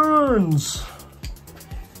 Boo earns!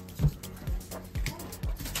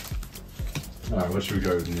 Alright, what should we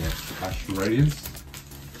go with next? Astral Radiance?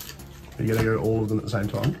 Are you gonna go all of them at the same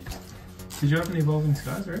time? Did you open the Evolving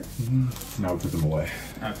Skies, right? No, put them away.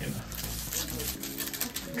 Okay.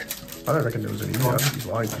 No. I don't reckon there was any here. He's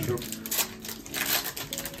lying to you.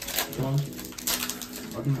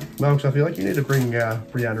 No, because I feel like you need to bring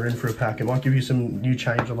Brianna in for a pack. It might give you some new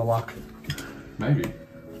change on the luck. Maybe.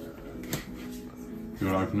 You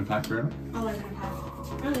want to open the pack, Brianna? I'll open a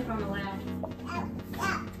pack. Only if I'm allowed.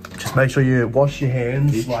 Just make sure you wash your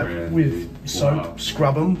hands Keep like trying. with soap, Wow.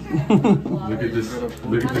 scrub them. Look at this.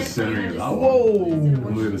 Look at the centering of that one.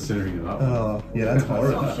 Whoa! Look at the centering of that one. Oh, yeah, that's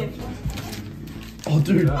horrible. Shift. Oh,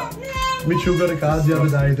 dude. Mitchell got a card the other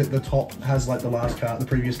day that the top has like the last card, the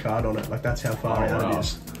previous card on it. Like that's how far out wow. it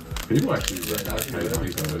is. People actually read that page, I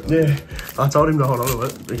think, of it. Yeah, I told him to hold on to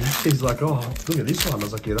it. He's like, oh, look at this one. I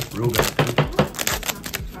was like, yeah, that's real good.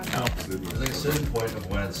 There's like a certain point of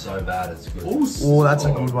when it's so bad, it's good. Oh, that's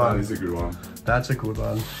a good one. That is a good one. That's a good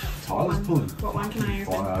one. Tyler's pulling What one can I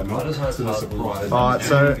open? fire, not I just hope to the Tyler surprise. will. Alright,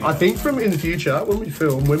 so I think from in the future, when we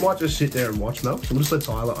film, we might just sit there and watch Mel. We'll just let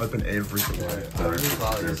Tyler open everything. I reckon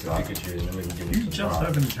Tyler gets the Pikachu and then we can give You him some just time.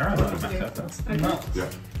 opened the Charizard back. That's nuts. Yeah.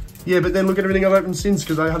 Yeah, but then look at everything I've opened since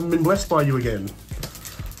because I haven't been blessed by you again.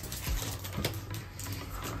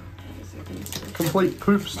 Complete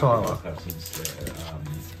poofs, Tyler. Have some spare,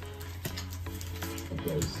 of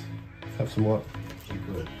those. Have some what? You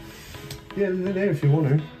could. Yeah, they're there if you want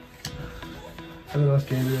to. Have a nice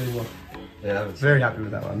gander anyway. Yeah, I haven't seen Very happy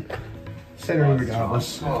with that one. Centering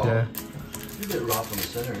regardless. Oh. Yeah. You're a bit rough on the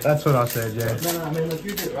centre. That's what I said, yeah. No, I mean, like,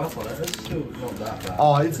 you're a bit rough on it. It's still not that bad.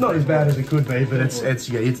 Oh, it's not as bad as it could be, but it's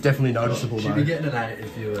definitely noticeable She'd be though. getting an 8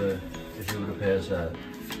 if you were to pair set.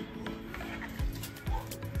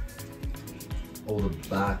 Or the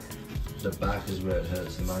back is where it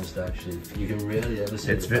hurts the most actually. You can really ever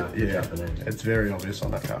see It's the back of yeah, Japanese. it's very obvious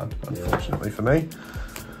on that card, unfortunately for me.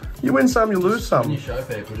 You win some, you lose When some. you show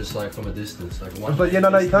people just like from a distance, like one. But yeah,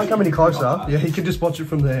 no, you can't come any closer. Yeah, you can just watch it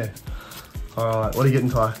from there. Alright, what are you getting,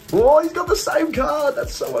 Ty? Oh, he's got the same card!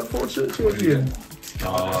 That's so unfortunate to him.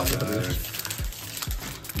 Oh,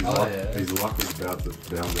 no. Yeah. His luck is about to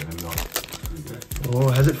down to end up. Oh,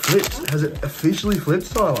 has it flipped? Has it officially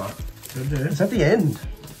flipped, Tyler? It's at the end.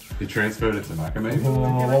 He transferred it to Maka, maybe? Oh,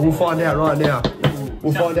 well, we'll find out right now.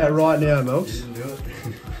 We'll find out right now, You Melks. didn't do it.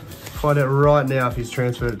 Find out right now if he's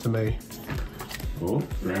transferred it to me. Oh,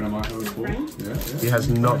 Brianna might have a full. Yeah, He has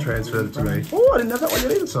not transferred it to me. Oh, I didn't have that one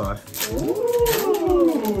yet either, Ty.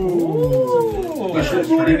 You should have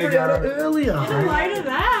brought in Brianna earlier. Hello to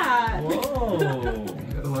that. Whoa.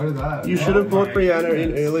 Get a load of that. You should have brought Brianna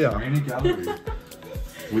in earlier. Brianna Gallery.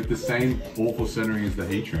 With the same awful centering as the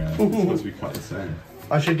Heatran. It's supposed to be cut the same.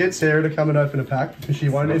 I should get Sarah to come and open a pack because she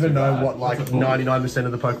won't Not even too know bad. what like That's a full. 99%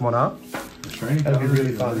 of the Pokemon are. Training That'd be gallery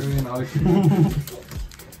really is fun. really nice.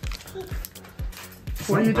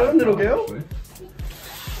 What are you doing, little girl? Actually.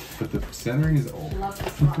 But the centering is old. Love the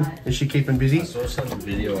slide. Is she keeping busy? I saw some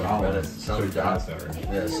video on Reddit. Some So dad, dad,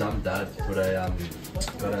 yeah, some dad put a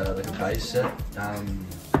got a like a base set, a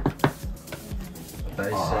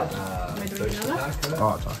base set Am I doing booster another? pack. Right?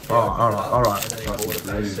 Oh, Ty. Oh, alright. And then he bought a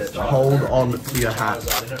base set. Hold on to your hat.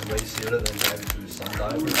 I didn't reseal it, then gave it to his son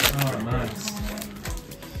diver. Oh,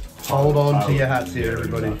 nice. Hold on to your hats here,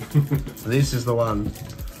 everybody. This is the one.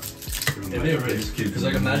 It'd be a really cute because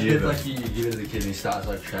like imagine if like you give it to the kid and he starts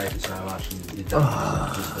like shaking so much and you don't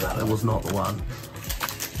just for It that. was not the one.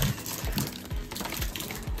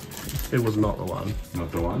 It was not the one.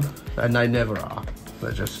 Not the one. And they never are.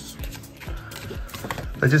 They just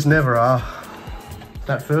never are.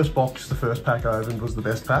 That first box, the first pack I opened was the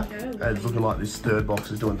best pack. And it's looking like this third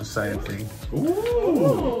box is doing the same thing.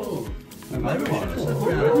 Ooh. Maybe we should just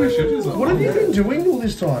Maybe we should just. What have you been doing all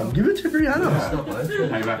this time? Give it to Brianna. stop both.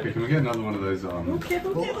 Hey, Maka, can we get another one of those?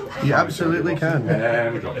 You absolutely can.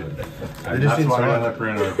 And we dropped it. And just that's why I inside. let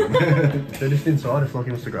Brianna open. They're just inside if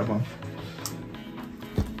Lockie wants to grab one.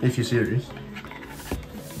 If you're serious.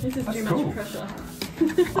 This is too cool. much pressure.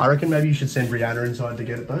 I reckon maybe you should send Brianna inside to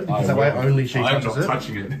get it though, because that way only she I'm touches not it.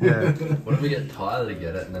 touching it. Yeah. What if we get Tyler to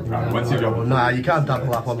get it and then Right, once you got Well, nah, you can't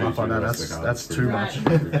double up on stuff like that. That's too much.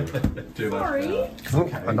 Too much. Sorry. Oh,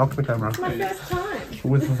 I knocked the camera My first time.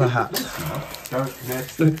 with the hat. Go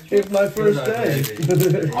next. It's my first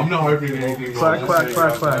day. I'm not opening anything. Quack, guys. quack, Just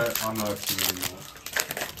quack, so you guys quack. know, I'm not opening anything.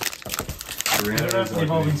 What about the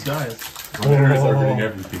Evolving Skies? Winner is opening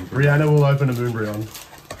everything. Rihanna will open a Moonbryon.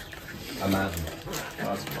 Imagine.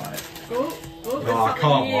 That's right. Oh, there's Oh, something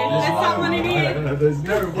come in here. on. There's someone in here. There's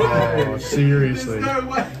no way. Oh, seriously. There's no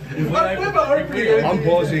way. If I'm never opening it. I'm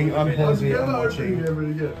pausing, I'm pausing, never I'm opening watching. it ever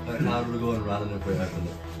again. That card would go and run if we opened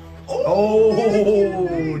it.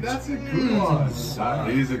 Oh, That's a good one. That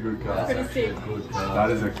is a good card. Pretty sick. Good card.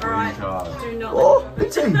 That is a clean Alright. card. Do not. Oh, the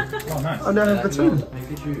two. Oh, nice. I now have the two.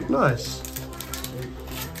 Pikachu. Nice.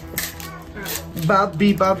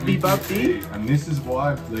 Babby, babby, babby. And this is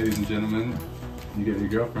why, ladies and gentlemen, you get your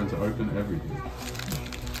girlfriend to open everything.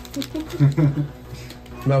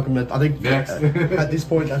 Malcolm, I think Next. at this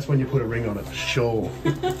point, that's when you put a ring on it. Sure.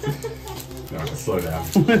 No, slow down.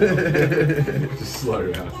 Just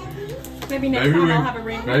slow down. Maybe next time I'll have a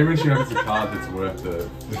ring. Maybe when she opens a card that's worth the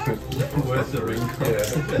Worth the ring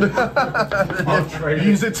Yeah. I'll trade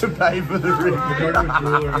Use it to pay for the ring. Go to a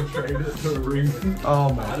jeweler and trade it for a ring.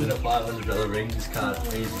 Oh I man. did a $500 ring, this card,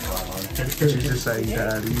 easy 500. She's just saying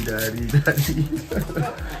daddy, daddy, daddy.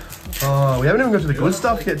 Oh, we haven't even got to the good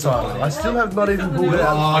stuff yet, Tyler. I still have not even pulled it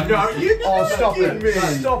out. Oh no, you Oh, stop kidding it. me.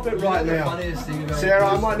 Stop it right The now. funniest thing about Sarah,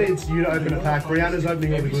 I might need you to open a pack. Brianna's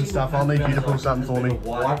opening all the good stuff. I'll need you to pull something for me.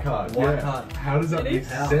 White card. White Yeah. card. How does that It make is.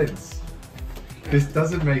 sense? This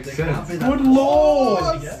doesn't make sense. Good lord!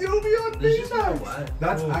 Oh, Sylveon There's just no Dino. way.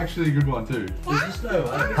 That's actually a good one too. There's just no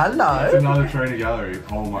way. It's Hello? another trainer gallery.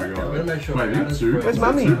 Oh my god. I'm gonna make sure Wait, you got Brianna's two? first. Where's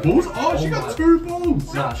Mummy? Two balls? Oh, she got two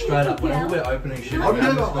balls. Nah, straight up, whenever we're opening shit, I am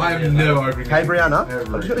never opening Hey it Brianna, ever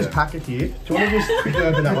I've just got this again. packet here. Do you want to just quickly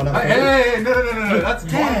open that one up? Hey, no, that's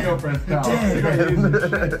my girlfriend's power.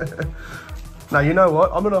 Now you know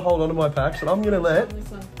what? I'm going to hold on to my packs and I'm going to let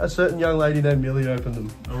a certain young lady named Millie open them.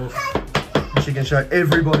 Oh, She can show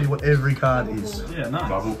everybody what every card is. yeah, nice.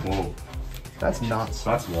 Double pull. That's nuts.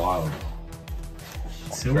 That's wild.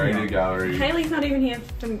 Silver. Trainer gallery. Haley's not even here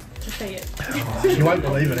to see it. She won't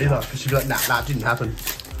believe it either because she'll be like, nah, it didn't happen.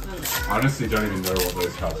 I honestly don't even know what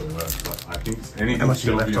those cards are worth, but I think How anything much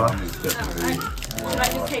you left, Sylveon Ty? is definitely. Should I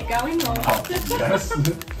just keep going or? Yes.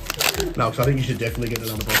 No, because I think you should definitely get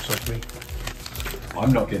another box off me.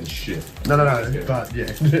 I'm not getting shit. No, but yeah.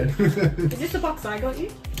 Is this the box I got you?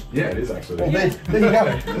 Yeah, it is actually. Well, there you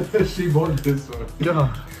go. She bought this one.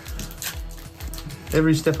 God.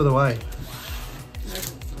 Every step of the way.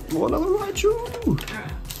 Oh, another Raichu.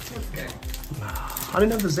 Alright, let's go. I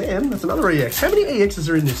didn't have the Zam. That's another EX. How many EXs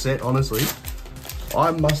are in this set, honestly?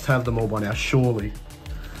 I must have them all by now, surely.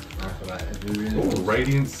 Oh,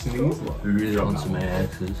 Radiant Sneasler. We really want some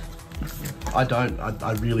AXs. I don't.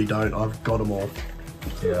 I really don't. I've got them all.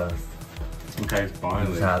 Yeah. Okay,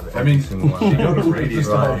 finally. Just have I mean, every single one. she got a Radiant. Just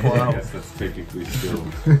the whole pile. Yes, that's technically still.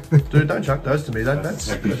 Dude, don't chuck those to me.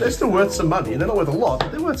 They're still worth some money. They're not worth a lot,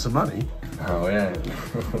 but they're worth some money. Oh yeah.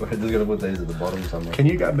 We're just gonna put these at the bottom somewhere. Can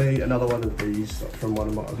you grab me another one of these from one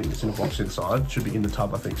of my, I think it's in a box inside. Should be in the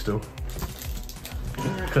tub, I think, still.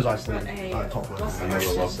 Because I still, I top I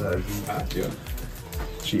never lost so, Yeah.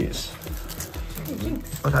 cheers.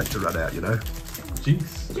 I'd hate to run out, you know.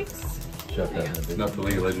 Jinx. Jinx. Shut that in a bit. Not the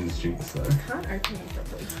League of Legends Jinx though. Can't open it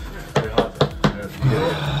properly. Very hard.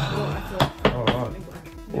 Oh, I thought. Alright.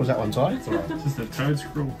 What was that one, Ty? Just a toad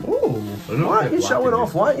scroll. Ooh, why aren't you showing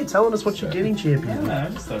off? Why aren't you telling us what you're getting, champion? No,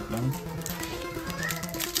 just open them.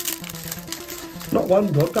 Not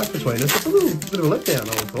one god pack between us. It's a little bit of a letdown, I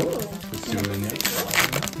would have thought.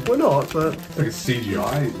 We're not, but It's like a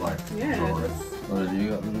CGI like Yeah. drawing. What have you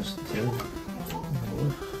got in this too?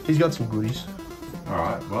 he's got some goodies.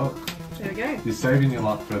 Alright, well, There we go. you're saving your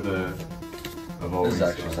luck for the evolving This is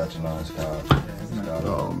actually stuff. such a nice card. This card.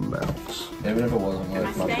 Oh, mouse. Even if it wasn't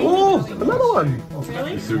worth much. Oh, another one.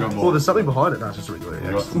 Really? You still got Oh, more. there's something behind it. No, it's just a regular You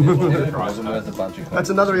got EX. some more Even if it price wasn't worth a tags. bunch of That's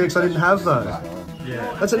another EX I didn't have, though.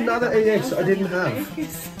 Yeah. That's another EX I didn't have. Yeah,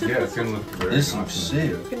 it's gonna look very This nice. looks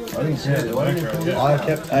sick. I didn't see it. Why didn't you put it? I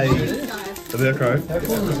kept a Velcro. How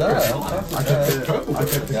cool is that? I kept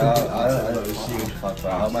the Yeah,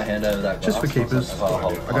 I hold my hand over that. Just for glass. keepers. Oh,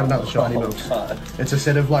 I got another shiny milk. God. It's a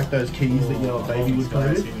set of like those keys that your baby would play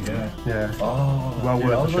with. Yeah. Yeah. Oh, Well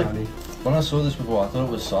dude, I worth was a like, shiny. when I saw this before, I thought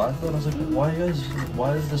it was Scyther, and I was like,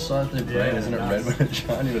 why is the Scyther green? Yeah, Isn't it red when it's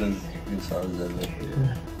shiny, but it's inside is red?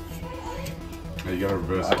 Yeah, you got a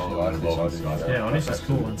reverse I actually like this evolving idea. Skype. Yeah, well, this is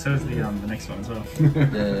cool, and so is the next one as well.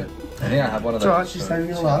 Yeah, I think I have one of It's those. alright, she's saving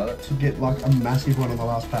your luck to get like a massive one on the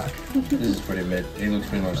last pack. This is pretty mid. He looks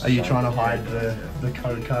pretty much. Are you trying to hide the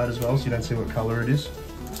code card as well so you don't see what colour it is?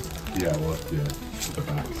 Yeah, well, yeah, at the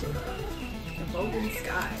back, so. The Golden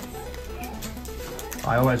Skies.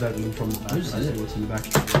 I always open them from the back. Who's I see it? what's in the back.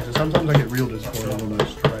 So sometimes I get real disappointed on those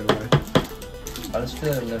straight away. I just feel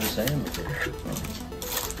like I've never seen him before.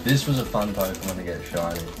 This was a fun Pokemon to get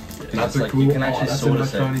shiny. That's It's a like, cool. you can actually that's sort a of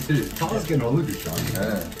shiny too. Tyler's getting all the good shiny.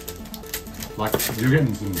 Yeah. Like you're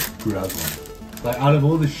getting some good ass ones. Like out of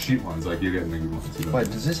all the shit ones, like you're getting the good ones. You know? Wait,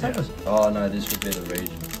 does this have a... Oh no, this would be the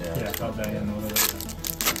region. Yeah, Yeah. top day and all that.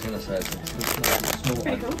 I was gonna say it's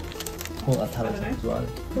Okay, cool. small italics, right?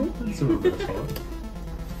 It's a reverse hollow.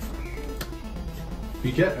 If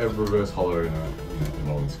you get a reverse hollow in a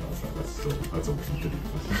evolving Sky, that's a ridiculous.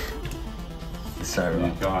 So You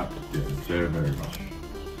right. can't. Yeah, they're very much.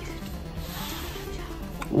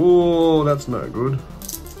 Oh, that's no good.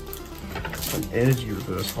 An energy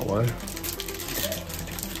reverse hollow.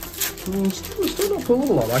 Still not pulling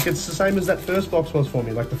a lot. Like it's the same as that first box was for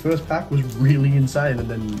me. Like the first pack was really insane, and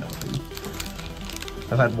then nothing.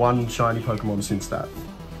 I've had one shiny Pokemon since that.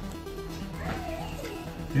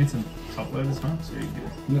 You need some top loaders, huh? So you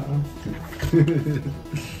good. No.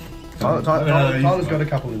 Tyler's got a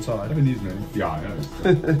couple I inside. haven't used many. Yeah, I know.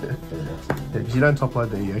 Yeah, because you don't top load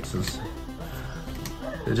the EXs.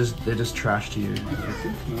 They're just trash to you.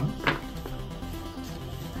 No.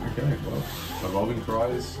 Okay, well, evolving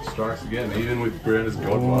cries strikes again, even with Brianna's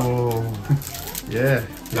Godwire. Oh, yeah.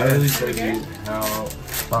 That really Yeah. shows you how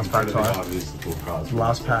Last pack, incredibly Tyler. hard it is to pull cards.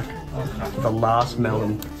 Last pack. The last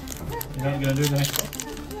melon. You know what you're gonna do the next one?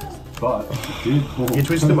 But it did pull. You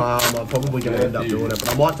twisted my arm. I'm probably going to Yeah, end up dude. doing it, but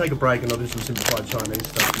I might take a break and I'll do some simplified Chinese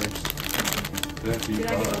stuff next. Thank you, Did I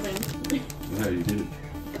get all guys. them? Yeah, you did.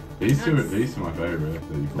 These two are my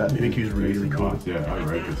favourite. That Minikew's really cool. Yeah, I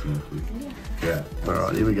rate this Minikyu. Yeah. All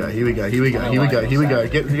right, here we go.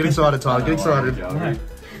 Get excited, Tyler. Get excited. Gallery.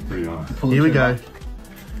 Pretty nice. Here we go.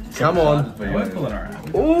 Come on. I won't pull it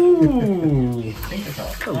around. Ooh. Think it's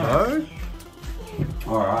up. Hello.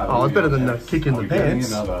 Alright. Oh, it's better than the kick in the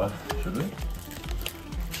pants. Another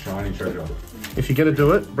shiny treasure. If you're going to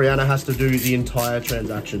do it, Brianna has to do the entire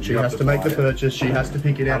transaction. She You have has to to make buy the it. purchase. She has to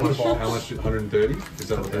pick it How out of much? the box. How much? 130? Is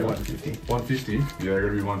that what they want? 150. 150? Yeah, they're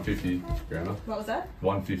gonna be 150, Brianna. What was that?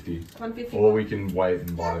 150. 150. Or we can wait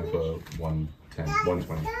and buy them for 110,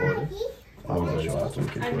 120. What is it? I'm not sure. I have to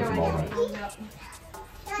look I into know it. I Alright. don't know.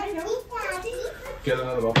 I know. Get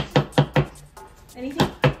another box.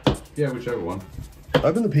 Anything? Yeah, whichever one.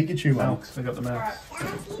 Open the Pikachu one. Malks, I got the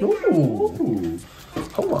Malks. Ooh. Ooh.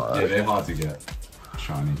 Come Yeah, on. they're hard to get.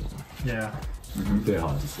 Shiny. Yeah. They're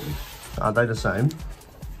hard to see. Aren't they the same?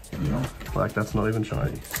 Yeah. Like, that's not even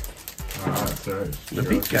shiny. Alright, so. The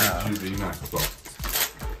big guy. Choose the Emacs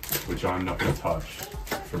box. Which I'm not gonna touch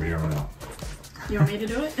from here on out. You want me to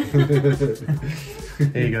do it?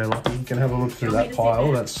 Here you go, Lucky. You can have a look through You want that me to sit pile.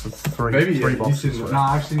 there? That's three Maybe you boxes. should. worth.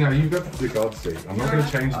 Nah, actually, no, you've got the gold stick. I'm not gonna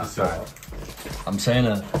change the setup. I'm seeing a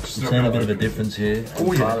not bit of gonna a open difference here.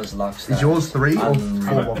 Oh, yeah. Tyler's luck Is stats. yours 3 or Um,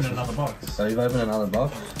 4 Open boxes? another box. So you've opened another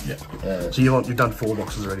box? Yeah. Yeah. So you've done 4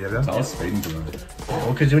 boxes already, have you? I was speeding through it.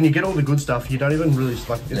 Well, because when you get all the good stuff, you don't even really,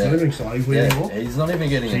 like, it's Yeah. not even exciting for you Yeah, anymore. he's not even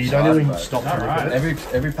getting So you excited, don't even bro. stop to look Alright. at it.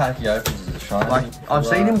 Every pack he opens is a shiny. Like, I've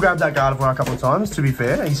seen him grab that Gardevoir a couple of times, to be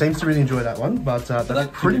fair. He seems to really enjoy that one, but that's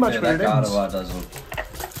pretty much where it ends. That does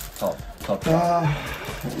look top.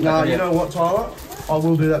 No, you know what, Tyler? I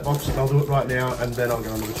will do that box, I'll do it right now, and then I'll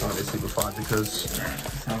go into the Chinese simplified, because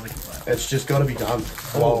Sounds like a plan. it's just got to be done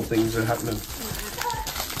while things are happening.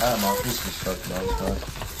 This is so nice,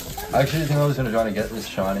 guys. I actually think I was going to try to get this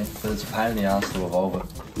shiny, but it's a pain in the ass to evolve it,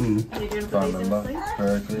 Are you doing if I for these remember things?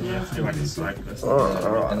 correctly. You have to do like a cyclist.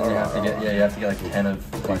 Alright, And then you have to get, you have to get like 10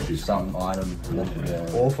 of like some item. And then,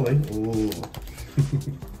 yeah. Awfully. Ooh.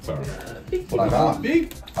 Sorry. Like,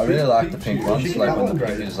 Big. I really like the pink You ones, should like get when that the one pink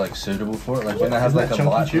graded. is like suitable for it. Like when they have Isn't like that a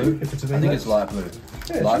chunky light chew, blue. if it's a I think V-Max? it's light blue.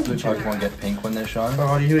 Yeah, Light blue chunky chew. Pokemon get pink when they're shiny.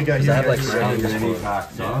 Alrighty, here we go. Does Here that we have go. like Here we go. sound? Many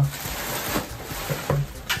packs, huh?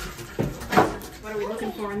 What are we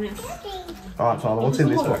looking for in this? Alright, Tyler, what's in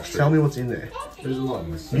this box? Tell me what's in there. There's a lot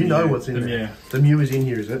in this. You know what's in The there. Mew. The Mew is in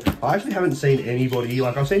here, is it? I actually haven't seen anybody,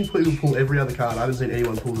 like I've seen people pull every other card, I haven't seen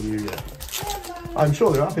anyone pull the Mew yet. I'm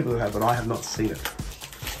sure there are people who have, but I have not seen it.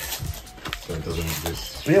 So it doesn't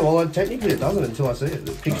exist. Yeah, well, technically it doesn't until I see it.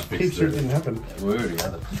 The Oh, picture do. didn't happen. We already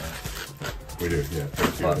have it. We do, yeah. Got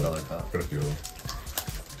a few of them. $5 card. Got a few of them.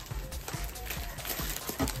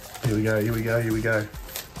 Here we go, here we go, here we go.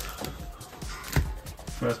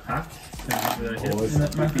 First pack. In Always.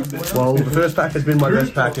 that pack of foil. Well, the first pack has been my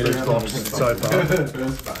best pack in its box so far.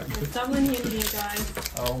 First pack. It's doubling in here, guys.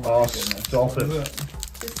 Oh, stop it.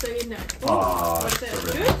 Just so you know. Ooh, Ah, what is it's it? a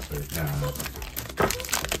Good? red. Nah.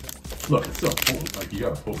 Look, it's not full. Like, you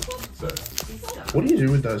gotta pull. So, What do you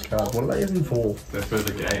do with those cards? What are they even for? they're for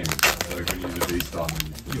the game. Like when you use a V-Star and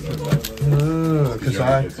you flip it over. Because You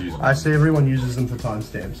don't get to use I see everyone uses them for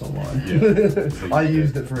timestamps online. Yeah. I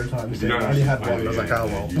used it for a You timestamp. don't I only had actually one. I was play like, the oh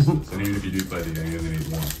game, well. you're useless. And even if you do play the game, you only need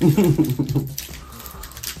one.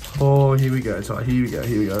 Oh, here we go, Ty. Here we go.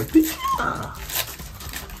 Here we go.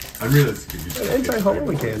 And realistically, you just Entei get Hollow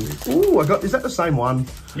again. Ooh, I got. Is that the same one?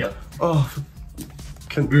 Yep. Oh,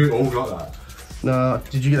 We all got that. no.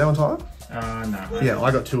 Did you get that one, Ty? No. Yeah,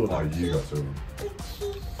 I got 2 of Oh, them. you got 2 of them.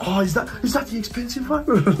 Oh, is that the expensive one?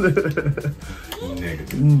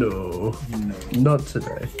 Negative. No, not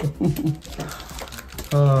today.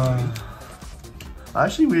 I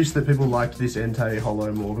actually wish that people liked this Entei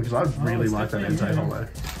Hollow more because I really like that Entei Hollow.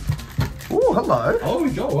 Oh, hello. Oh, we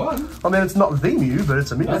got one. I mean, it's not the Mew, but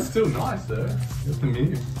it's a Mew. That's still nice though. It's the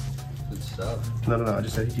Mew. Good stuff. No, I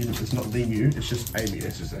just said he didn't. It's not the Mew. It's just a Mew.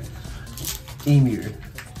 It's just a... Emu.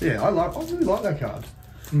 Yeah, I really like that card.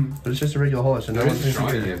 But it's just a regular hollow, so no There one is a thinks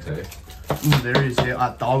shiny to get it. Entei. There is,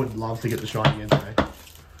 yeah. I would love to get the shiny Entei.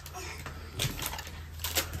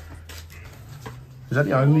 Is that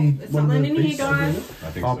the only There's one of something the in here, beasts? guys.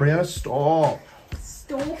 I think Oh, so. Brianna, stop.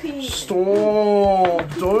 Stalking.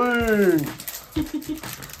 Stop. Don't.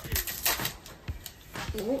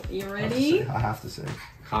 Oh, you I ready? have to see.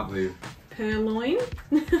 Can't believe. Purloin.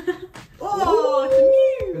 Oh,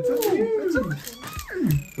 it's a Mew. It's a Mew.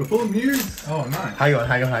 We're full of Mews. Oh, nice. Hang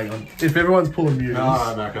on. If everyone's pulling Mews,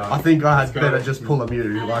 Alright, back up. I think I Let's had go. better just pull a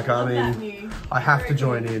Mew. Like, I love that mean, Mew. I have to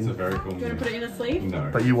join It's a in. very cool Do you want Mew. to put it in a sleeve? No.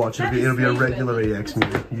 But you watch, it'll be a regular EX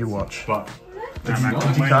Mew. You watch. But Did it's not.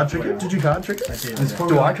 Did you card trick it? Did you card trick I it? did. It's yeah.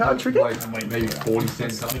 probably Do I card trick it? Like I'm waiting maybe for 40 it.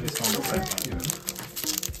 cents something. This one looks like You know.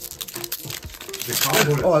 The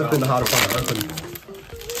cardboard Oh, that's been the itself hardest one to open.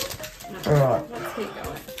 Alright. Let's keep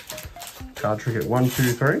going. Card trick it. 1,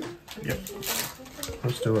 2, 3. Yep.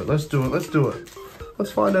 Let's do it.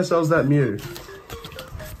 Let's find ourselves that Mew.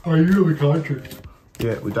 Oh, you the card trick.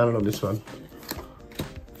 Yeah, we've done it on this one.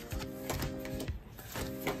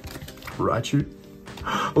 Raichu.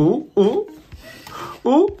 Oh.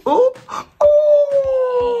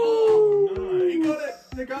 You got it!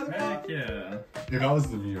 You got it! Heck yeah. If that was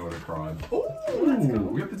the Mew, I would have cried. Ooh.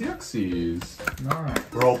 We got the Deoxys.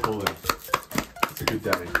 Nice. We're all pulling. It's a good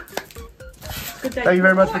day. Good day. Thank you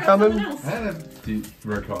very much for I got coming. something else. And a deep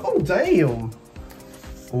red card. Oh, damn.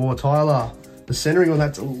 Oh, Tyler. The centering on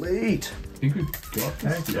that's elite. I think we got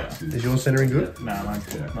this Heck yeah. Deoxys. Is yours centering good? Nah, mine's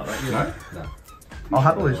good. Yeah. Not that good. No? No. I'll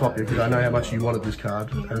happily swap you because I know how much you wanted this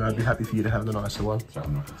card and I'd be happy for you to have the nicer one. So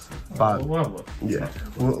I'm not gonna say. But, Well, look. yeah,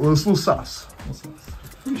 we'll sus.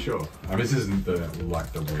 Pretty sure. I mean, this isn't the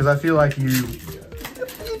like the Because I feel like you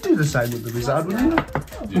do the same with the wizard, wouldn't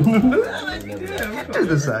you? Do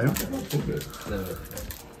the same.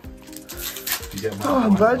 Oh,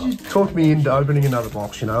 I'm glad you talked me into opening another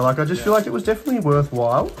box, you know? Like, I just feel like it was definitely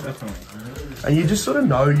worthwhile. Definitely. And you just sort of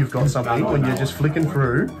know you've got something when you're just flicking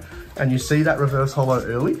through and you see that reverse hollow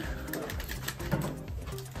early.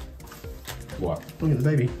 What? Look at the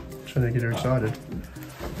baby. Trying to get her excited.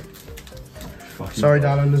 Fucking Sorry,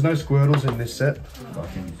 darling, there's no Squirtles in this set.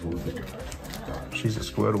 Fucking bullshit. She's a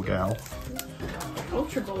Squirtle gal.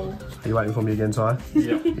 Ultra Ball. Are you waiting for me again, Ty?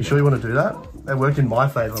 Yep. You sure you want to do that? That worked in my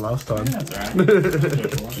favour last time. That's alright.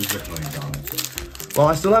 She's definitely done it. Well,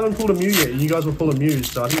 I still haven't pulled a Mew yet. You guys will pull a Mew,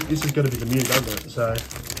 so I think this is going to be the Mew, doesn't it? So,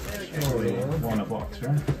 One a box,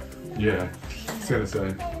 right? Yeah. I was gonna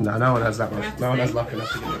say. no one has that much. No one has luck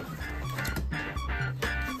enough to get it.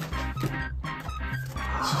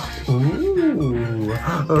 Ooh. We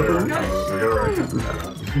gotta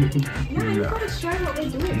No, you've got to show what they're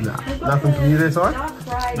doing. Nah, They've got nothing the from you there, Ty?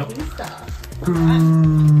 Darkrai Nope. booster.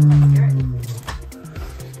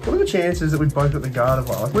 What are the chances that we both got the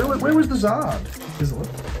Gardevoir? Like, where was the Zard? Here's a look.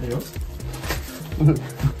 Yours?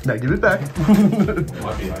 No, give it back. It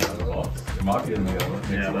might be in the other box. It might be in the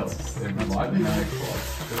other. Yeah, next box. It might be in the next box.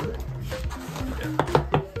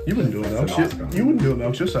 You wouldn't do it, Alex. It's a nice You wouldn't do it,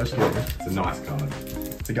 Alex. You're so scared. It's a nice card.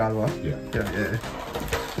 The Gardevoir? Yeah.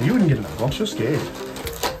 Yeah. You wouldn't get in that box. You're scared.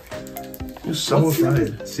 You're so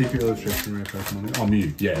afraid. Secret illustration rare Pokemon. Oh,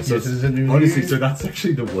 Mew. Yeah. So Yes, is it Mew? honestly, so that's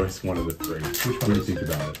actually the worst one of the three. Which one do you think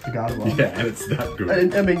about it? The Gardevoir. Yeah, and it's that good.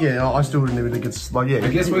 And, I mean, yeah, I still wouldn't even think it's like, yeah. I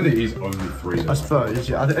guess where there is only three. I suppose,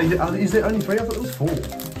 yeah. Is there only 3? I thought it was 4.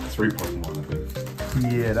 3 Pokemon, I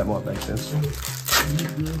think. Yeah, that might make sense.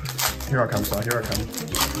 Here I come, Si. Here I come.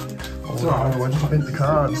 Oh, I just bent the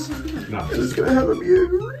cards. No, It's gonna have a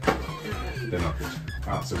Mew. they're not good.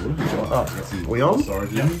 Ah, so what have we got? Oh, Got some we on? Sorry,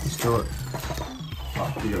 Yeah. Let's do it.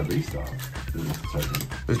 Oh, you got a V-Star.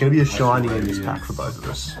 There's gonna be a shiny in this pack for both of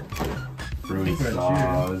us. Brilliant Right,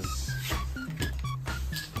 stars.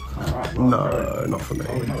 Alright. No, not for me.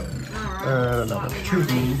 No.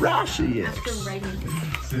 Trashy After X. rating.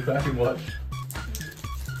 Sit back and watch.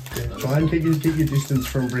 Yeah, try and keep your distance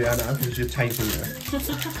from Brianna because you're taking her.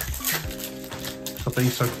 Stop being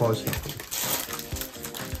so close now.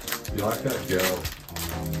 You like that girl,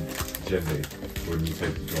 Gen V, when you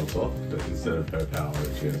take the jobs off, but instead of her power,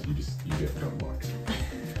 you get godlike.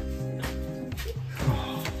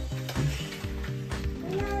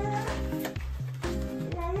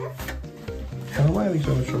 How am I having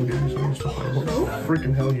so much trouble getting this on stuff? What the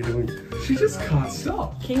freaking hell are you doing? She just can't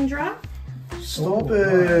stop. Kingdra? Stop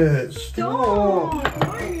it! Stop!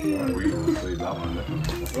 Right, we will leave that one there.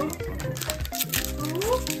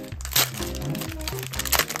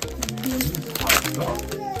 Stop.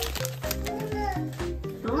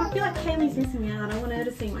 Oh, I feel like Kaylee's missing out. I want her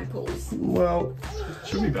to see my pulls. Well,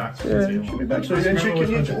 Should be back. yeah, she'll be back soon. And she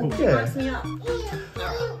can yeah. Marks me up.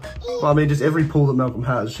 Well, I mean, just every pull that Malcolm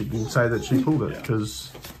has, she can say that she pulled it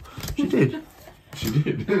because she did. She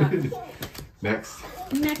did. Next.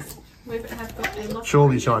 Next, we have got a lot.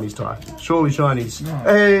 Surely Shiny's tie. Surely Shiny's.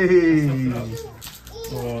 Hey!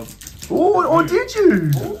 Oh, did you?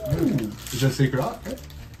 Is that a secret art?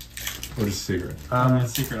 Or just a secret?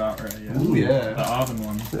 Secret art, right? Yeah. Ooh, yeah. The Arvin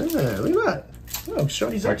one. Yeah, look at that. Oh,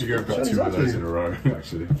 Shiny's I up. actually I've got Shiny's two of up those here. in a row,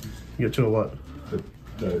 actually. You got two of what?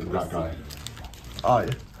 That guy. Oh,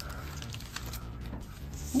 yeah.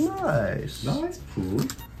 Nice. Nice pool.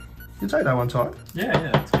 You take that one time.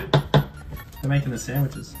 Yeah, it's good. They're making the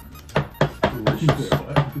sandwiches. Delicious.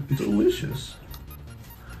 Delicious.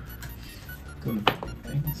 Good.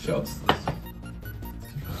 Thanks. Shots.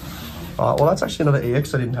 Well, that's actually another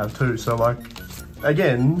EX I didn't have too. So, like,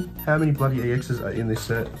 again, how many bloody EXs are in this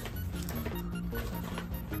set?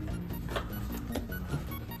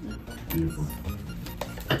 Beautiful.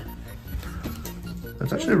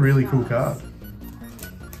 That's actually a really cool card.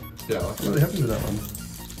 Yeah, I like I'm really happy with that one.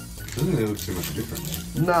 Doesn't really look too much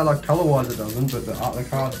different. No, like color-wise it doesn't, but the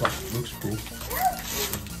card like looks cool.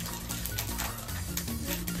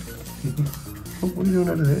 Oh, what are you doing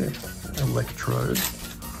over there? Electrode.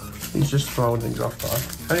 He's just throwing things off, guy.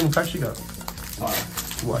 How many more packs you got?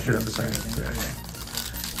 Well, I should have the same.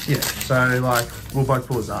 Yeah, so like, we'll both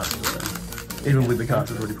pull a Zard, even with the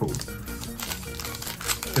cards we've already pulled.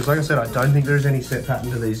 Because like I said, I don't think there's any set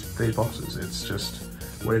pattern to these boxes. It's just,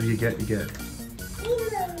 whatever you get, you get.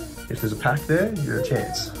 If there's a pack there, you're a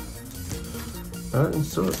chance. Alright,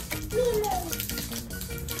 let's do it.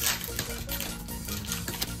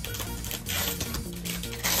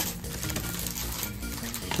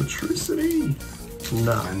 Electricity!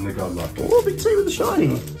 Nah. And the godlike. Oh, big T with the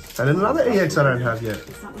shiny. And another EX I don't have yet.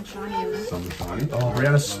 There's something shiny in there. Something shiny. Oh,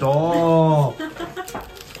 Brianna, stop!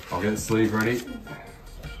 I'll get the sleeve ready.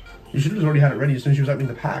 You should have already had it ready as soon as she was opening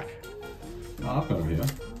the pack. Oh, I've got him here.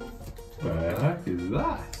 Where the heck is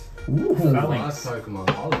that? Ooh. Nice Pokemon.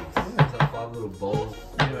 Holy. It's like 5 little balls.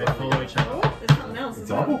 Anyway, follow each other. Oh, there's something else. as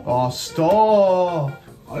well. Double? Oh, stop!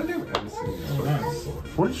 I don't think I've ever seen this. Oh, nice.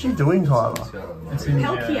 What is she doing, Tyler? It's in Is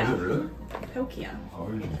Palkia. it really? Palkia. Oh,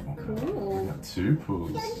 Cool. got 2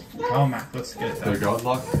 pools. Oh, Mac, let's get The that.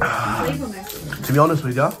 godlike. Leave on there. To be honest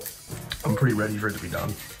with you, I'm pretty ready for it to be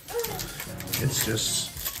done. It's just...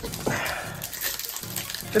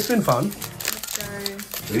 It's been fun. Let's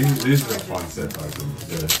go. These are a fun set open.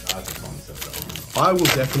 Yeah, that's a fun set open. I will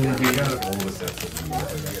definitely be... Out of all the sets that we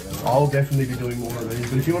get. I'll definitely be doing more of these.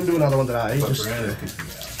 But if you want to do another one today, just...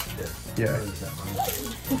 Yeah.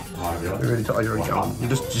 Oh, You're ready to... Oh, you're already going. You're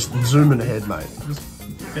just zooming ahead, mate.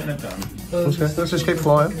 Getting it done. Let's just keep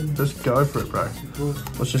flying. Just go for it, bro.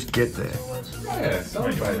 Let's just get there. Yeah,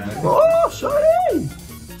 celebrate, mate. Oh, shiny!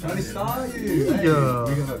 Shiny Staryu! Hey, Yeah.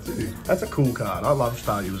 we got that too. That's a cool card. I love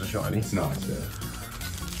Staryu as a shiny. It's nice, yeah.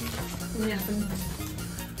 Nothing.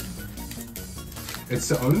 It's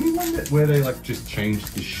the only one where they like just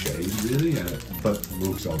changed the shade, really, but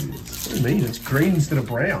looks obvious. What do you mean? It's green instead of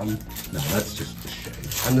brown. No, that's just the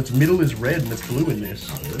shade. And its middle is red and it's blue in this.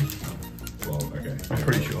 Oh, really? Well, okay. I'm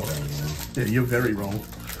pretty sure. Yeah, you're very wrong.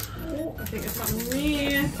 Oh, I think there's something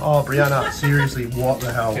here. Oh, Brianna, seriously, what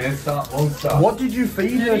the hell? Can't start, won't start. What did you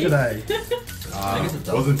feed her today? It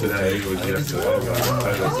wasn't today, it was yesterday.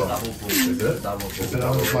 Is it? Double It's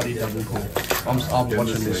another bloody double pull. I'm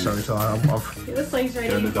watching this so tired. Get the sleeves Getting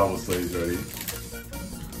the ready. double sleeves ready.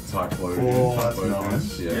 Typlosion. Oh, that's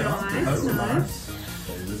nice. Yeah. Nice, nice.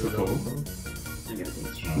 It's a pull.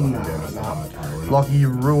 Lockie, you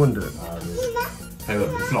ruined it. Hey,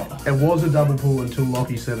 look, it's not that. It was a double pull until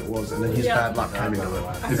Lockie said it was, and then his Yeah. bad luck came into it.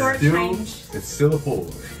 I saw it change. It's still a pull.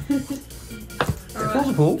 It was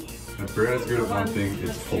a pull. If Brianna's good at one thing,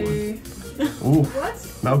 it's pulling. Ooh,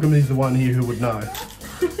 What? Malcolm is the one here who would know.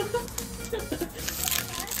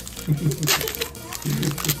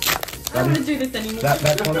 I don't want to do this anymore.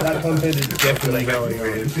 That content is definitely going on.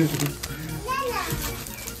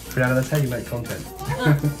 Brianna, that's how you make content.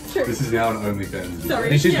 True. This is now an OnlyFans. Sorry.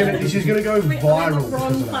 This is gonna go Wait, viral I'm on the because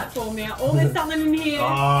wrong of that. platform now. Oh, there's something in here.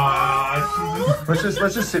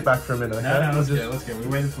 Let's just sit back for a minute, okay? No, let's go. We're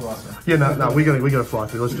waiting for the last one. Yeah, no, we gotta fly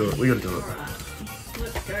through. Let's do it. We gotta do it.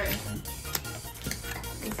 Let's go.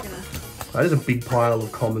 Just gonna That is a big pile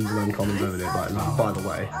of commons and uncommons over there, by the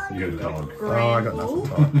way. You got a dog. Oh, I got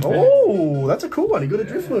nothing. Oh, that's a cool one. He got a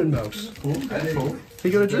drift loon, Melks. That's cool. He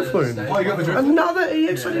got a drift loon. Oh, you got the drift. Another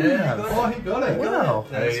EX I didn't have. Oh, he got it. Wow.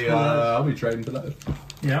 Hey, I'll be trading for that.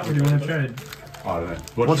 Yeah, what do you want to trade? I don't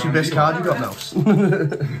know. What's your best card you got, Melks?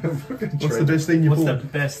 What's the best thing you What's pulled? the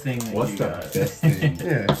best thing that What's you the got? best thing?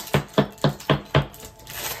 Yeah.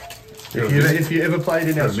 If you ever played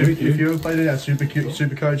in our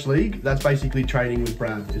super coach league, that's basically training with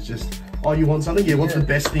Brad. It's just, oh, you want something? Yeah. What's the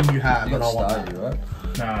best thing you have? You And I got want that. Staryu, right?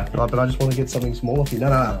 Nah, Right, but I just want to get something small off you.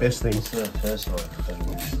 No, best thing. What's the first one?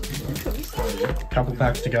 Couple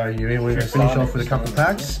packs to go. We're going to finish off with a couple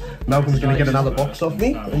packs. Malcolm's going to get another box off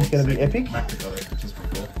me. It's going to be epic.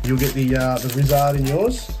 You'll get the Rizard in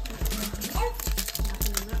yours.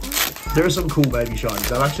 There are some cool baby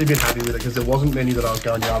shinies. I've actually been happy with it because there wasn't many that I was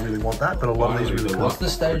going, yeah, I really want that, but a lot of these really cool. What's the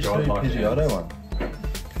stage 3 Pidgeotto one?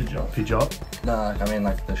 good job. Pidgeot. No, I mean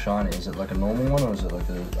like the shiny. Is it like a normal one or is it like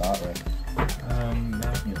the art rare?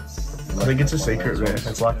 I think it's a secret rare.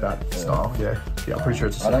 It's like that style, yeah. Yeah, I'm pretty sure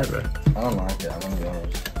it's a secret rare. I don't like it, I'm gonna be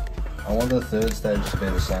honest. I want the third stage to be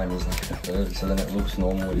the same as like the third, so then it looks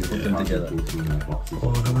normal when you put them together.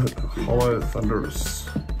 Oh, Hollow Thunderous.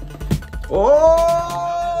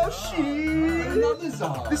 Oh,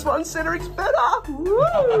 shit! This one's centering's better!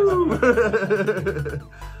 Woo!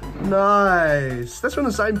 Nice! That's from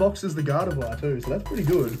the same box as the Gardevoir too, so that's pretty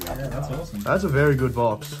good. Yeah, that's awesome. That's a very good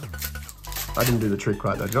box. I didn't do the trick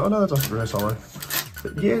right though. Oh no, that's a reverse hollow.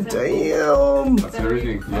 But yeah, damn! That's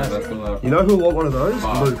everything. Yeah, that's all I have. You know who'll want one of those?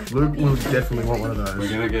 Luke. Luke will definitely want one of We're those.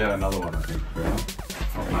 gonna get another one, I think.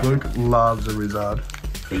 Yeah. Luke loves a Rizard.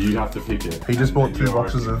 But you have to pick it. He just bought And 2 you're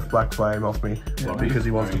boxes already- of Black Flame off me because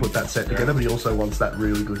he wants to put that set together, but he also wants that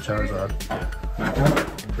really good Charizard.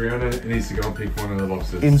 Brianna needs to go and pick one of the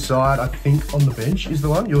boxes. Inside, I think on the bench is the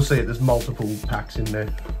one. You'll see it. There's multiple packs in there.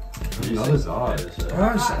 Another Zard.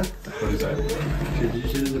 What is that? Should you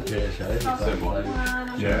choose a pair shade? Same one.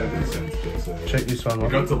 Yeah, it makes sense. So Check this one. it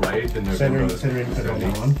got delayed in November. Centering put on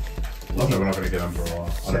that one. So we're not going to get them for a while. I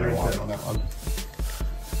don't Centering know put on why. that one.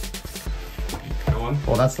 That one?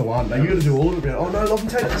 Oh, that's the one. Now you got to do all of it. Oh no, Lockie,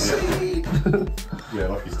 take the seat. Yeah,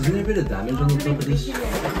 lucky. Isn't there a bit of damage on the top of this? Like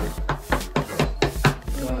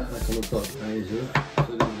on the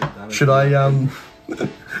top, Should I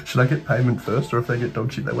should I get payment first, or if they get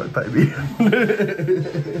dog shit, they won't pay me? Okay,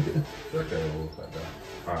 we'll look like that.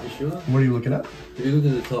 Alright. You sure? What are you looking at? If you look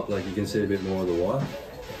at the top, like you can see a bit more of the white.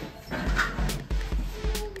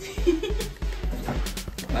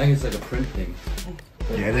 I think it's like a print thing.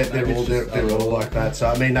 Yeah, they're all like that. So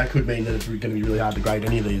I mean, that could mean that it's going to be really hard to grade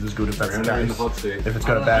any of these as good if that's the Brianna in the case. hot seat. If it's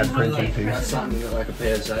got a bad printing thing. That's something that like a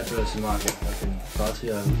PSA person might get fucking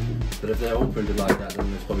fussy over. But if they're all printed like that,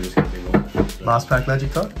 then it's probably just going to be more. So. Last pack,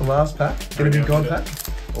 Magic Type. The last pack. Gonna be God pack.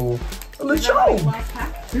 Or a Lechonk. Last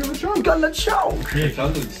pack. You got Lechonk. Yeah,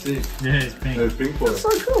 That looks sick. yeah, it's pink. There's pink for it. So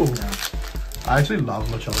cool. I actually love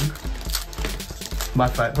Lechonk.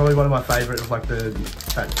 Probably one of my favourite of like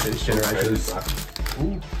this generation.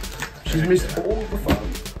 Ooh. She's missed all the fun.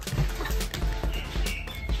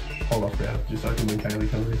 Hold off now. Just open when Kaylee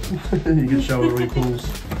comes in. You can show her all your pulls.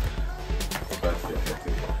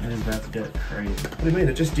 It is about to get crazy. What do you mean?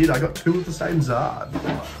 It just did. I got 2 of the same Zard.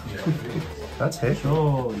 That's heck.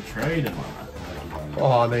 Surely trade him.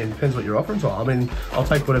 Oh, I mean, depends what you're offering for. I mean, I'll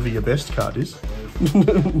take whatever your best card is.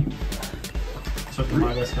 So for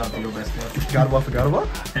my best card, for your best card. Gardevoir for Gardevoir?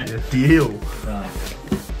 Yeah, deal. Uh,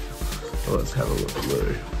 Well, let's have a look at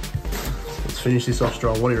Lou. Let's finish this off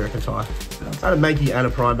strong. What do you reckon, Ty? Add a Mankey and a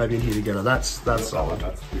Prime maybe in here together. That's solid.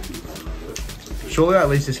 Surely I at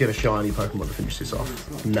least just get a shiny Pokemon to finish this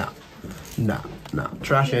off. Nah.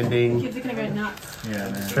 Trash ending. Kids are gonna go nuts.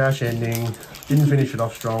 yeah, man. Trash ending. Didn't finish it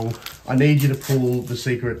off strong. I need you to pull the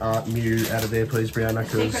secret art Mew out of there, please, Brianna,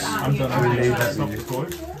 because Secret art. I'm done. we need that Stop Mew.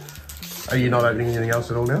 recording. Are you not opening anything else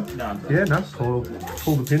at all now? No, I'm done. Yeah, no. Pull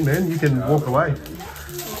the pin, man. You can walk away.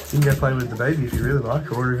 You can go play with the baby if you really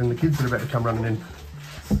like, or even the kids that are about to come running in.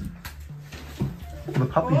 The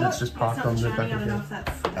puppy that's just parked on the back I of don't know the if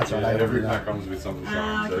that's. That's Yeah, right. I every do pack that. comes with something Ah,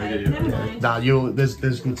 shiny. So okay. yeah, Never yeah. mind. Nah,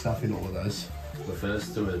 there's good stuff in all of those. The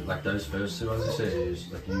first two, like those first two ones you see,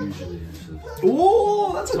 is like usually useless.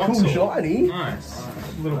 Oh, that's a cool Toxel. shiny. Nice.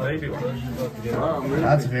 Little baby one.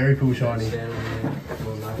 That's a very cool shiny.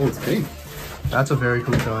 Oh, it's pink. That's a very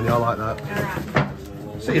cool shiny. I like that.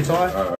 Alright. See you, Ty.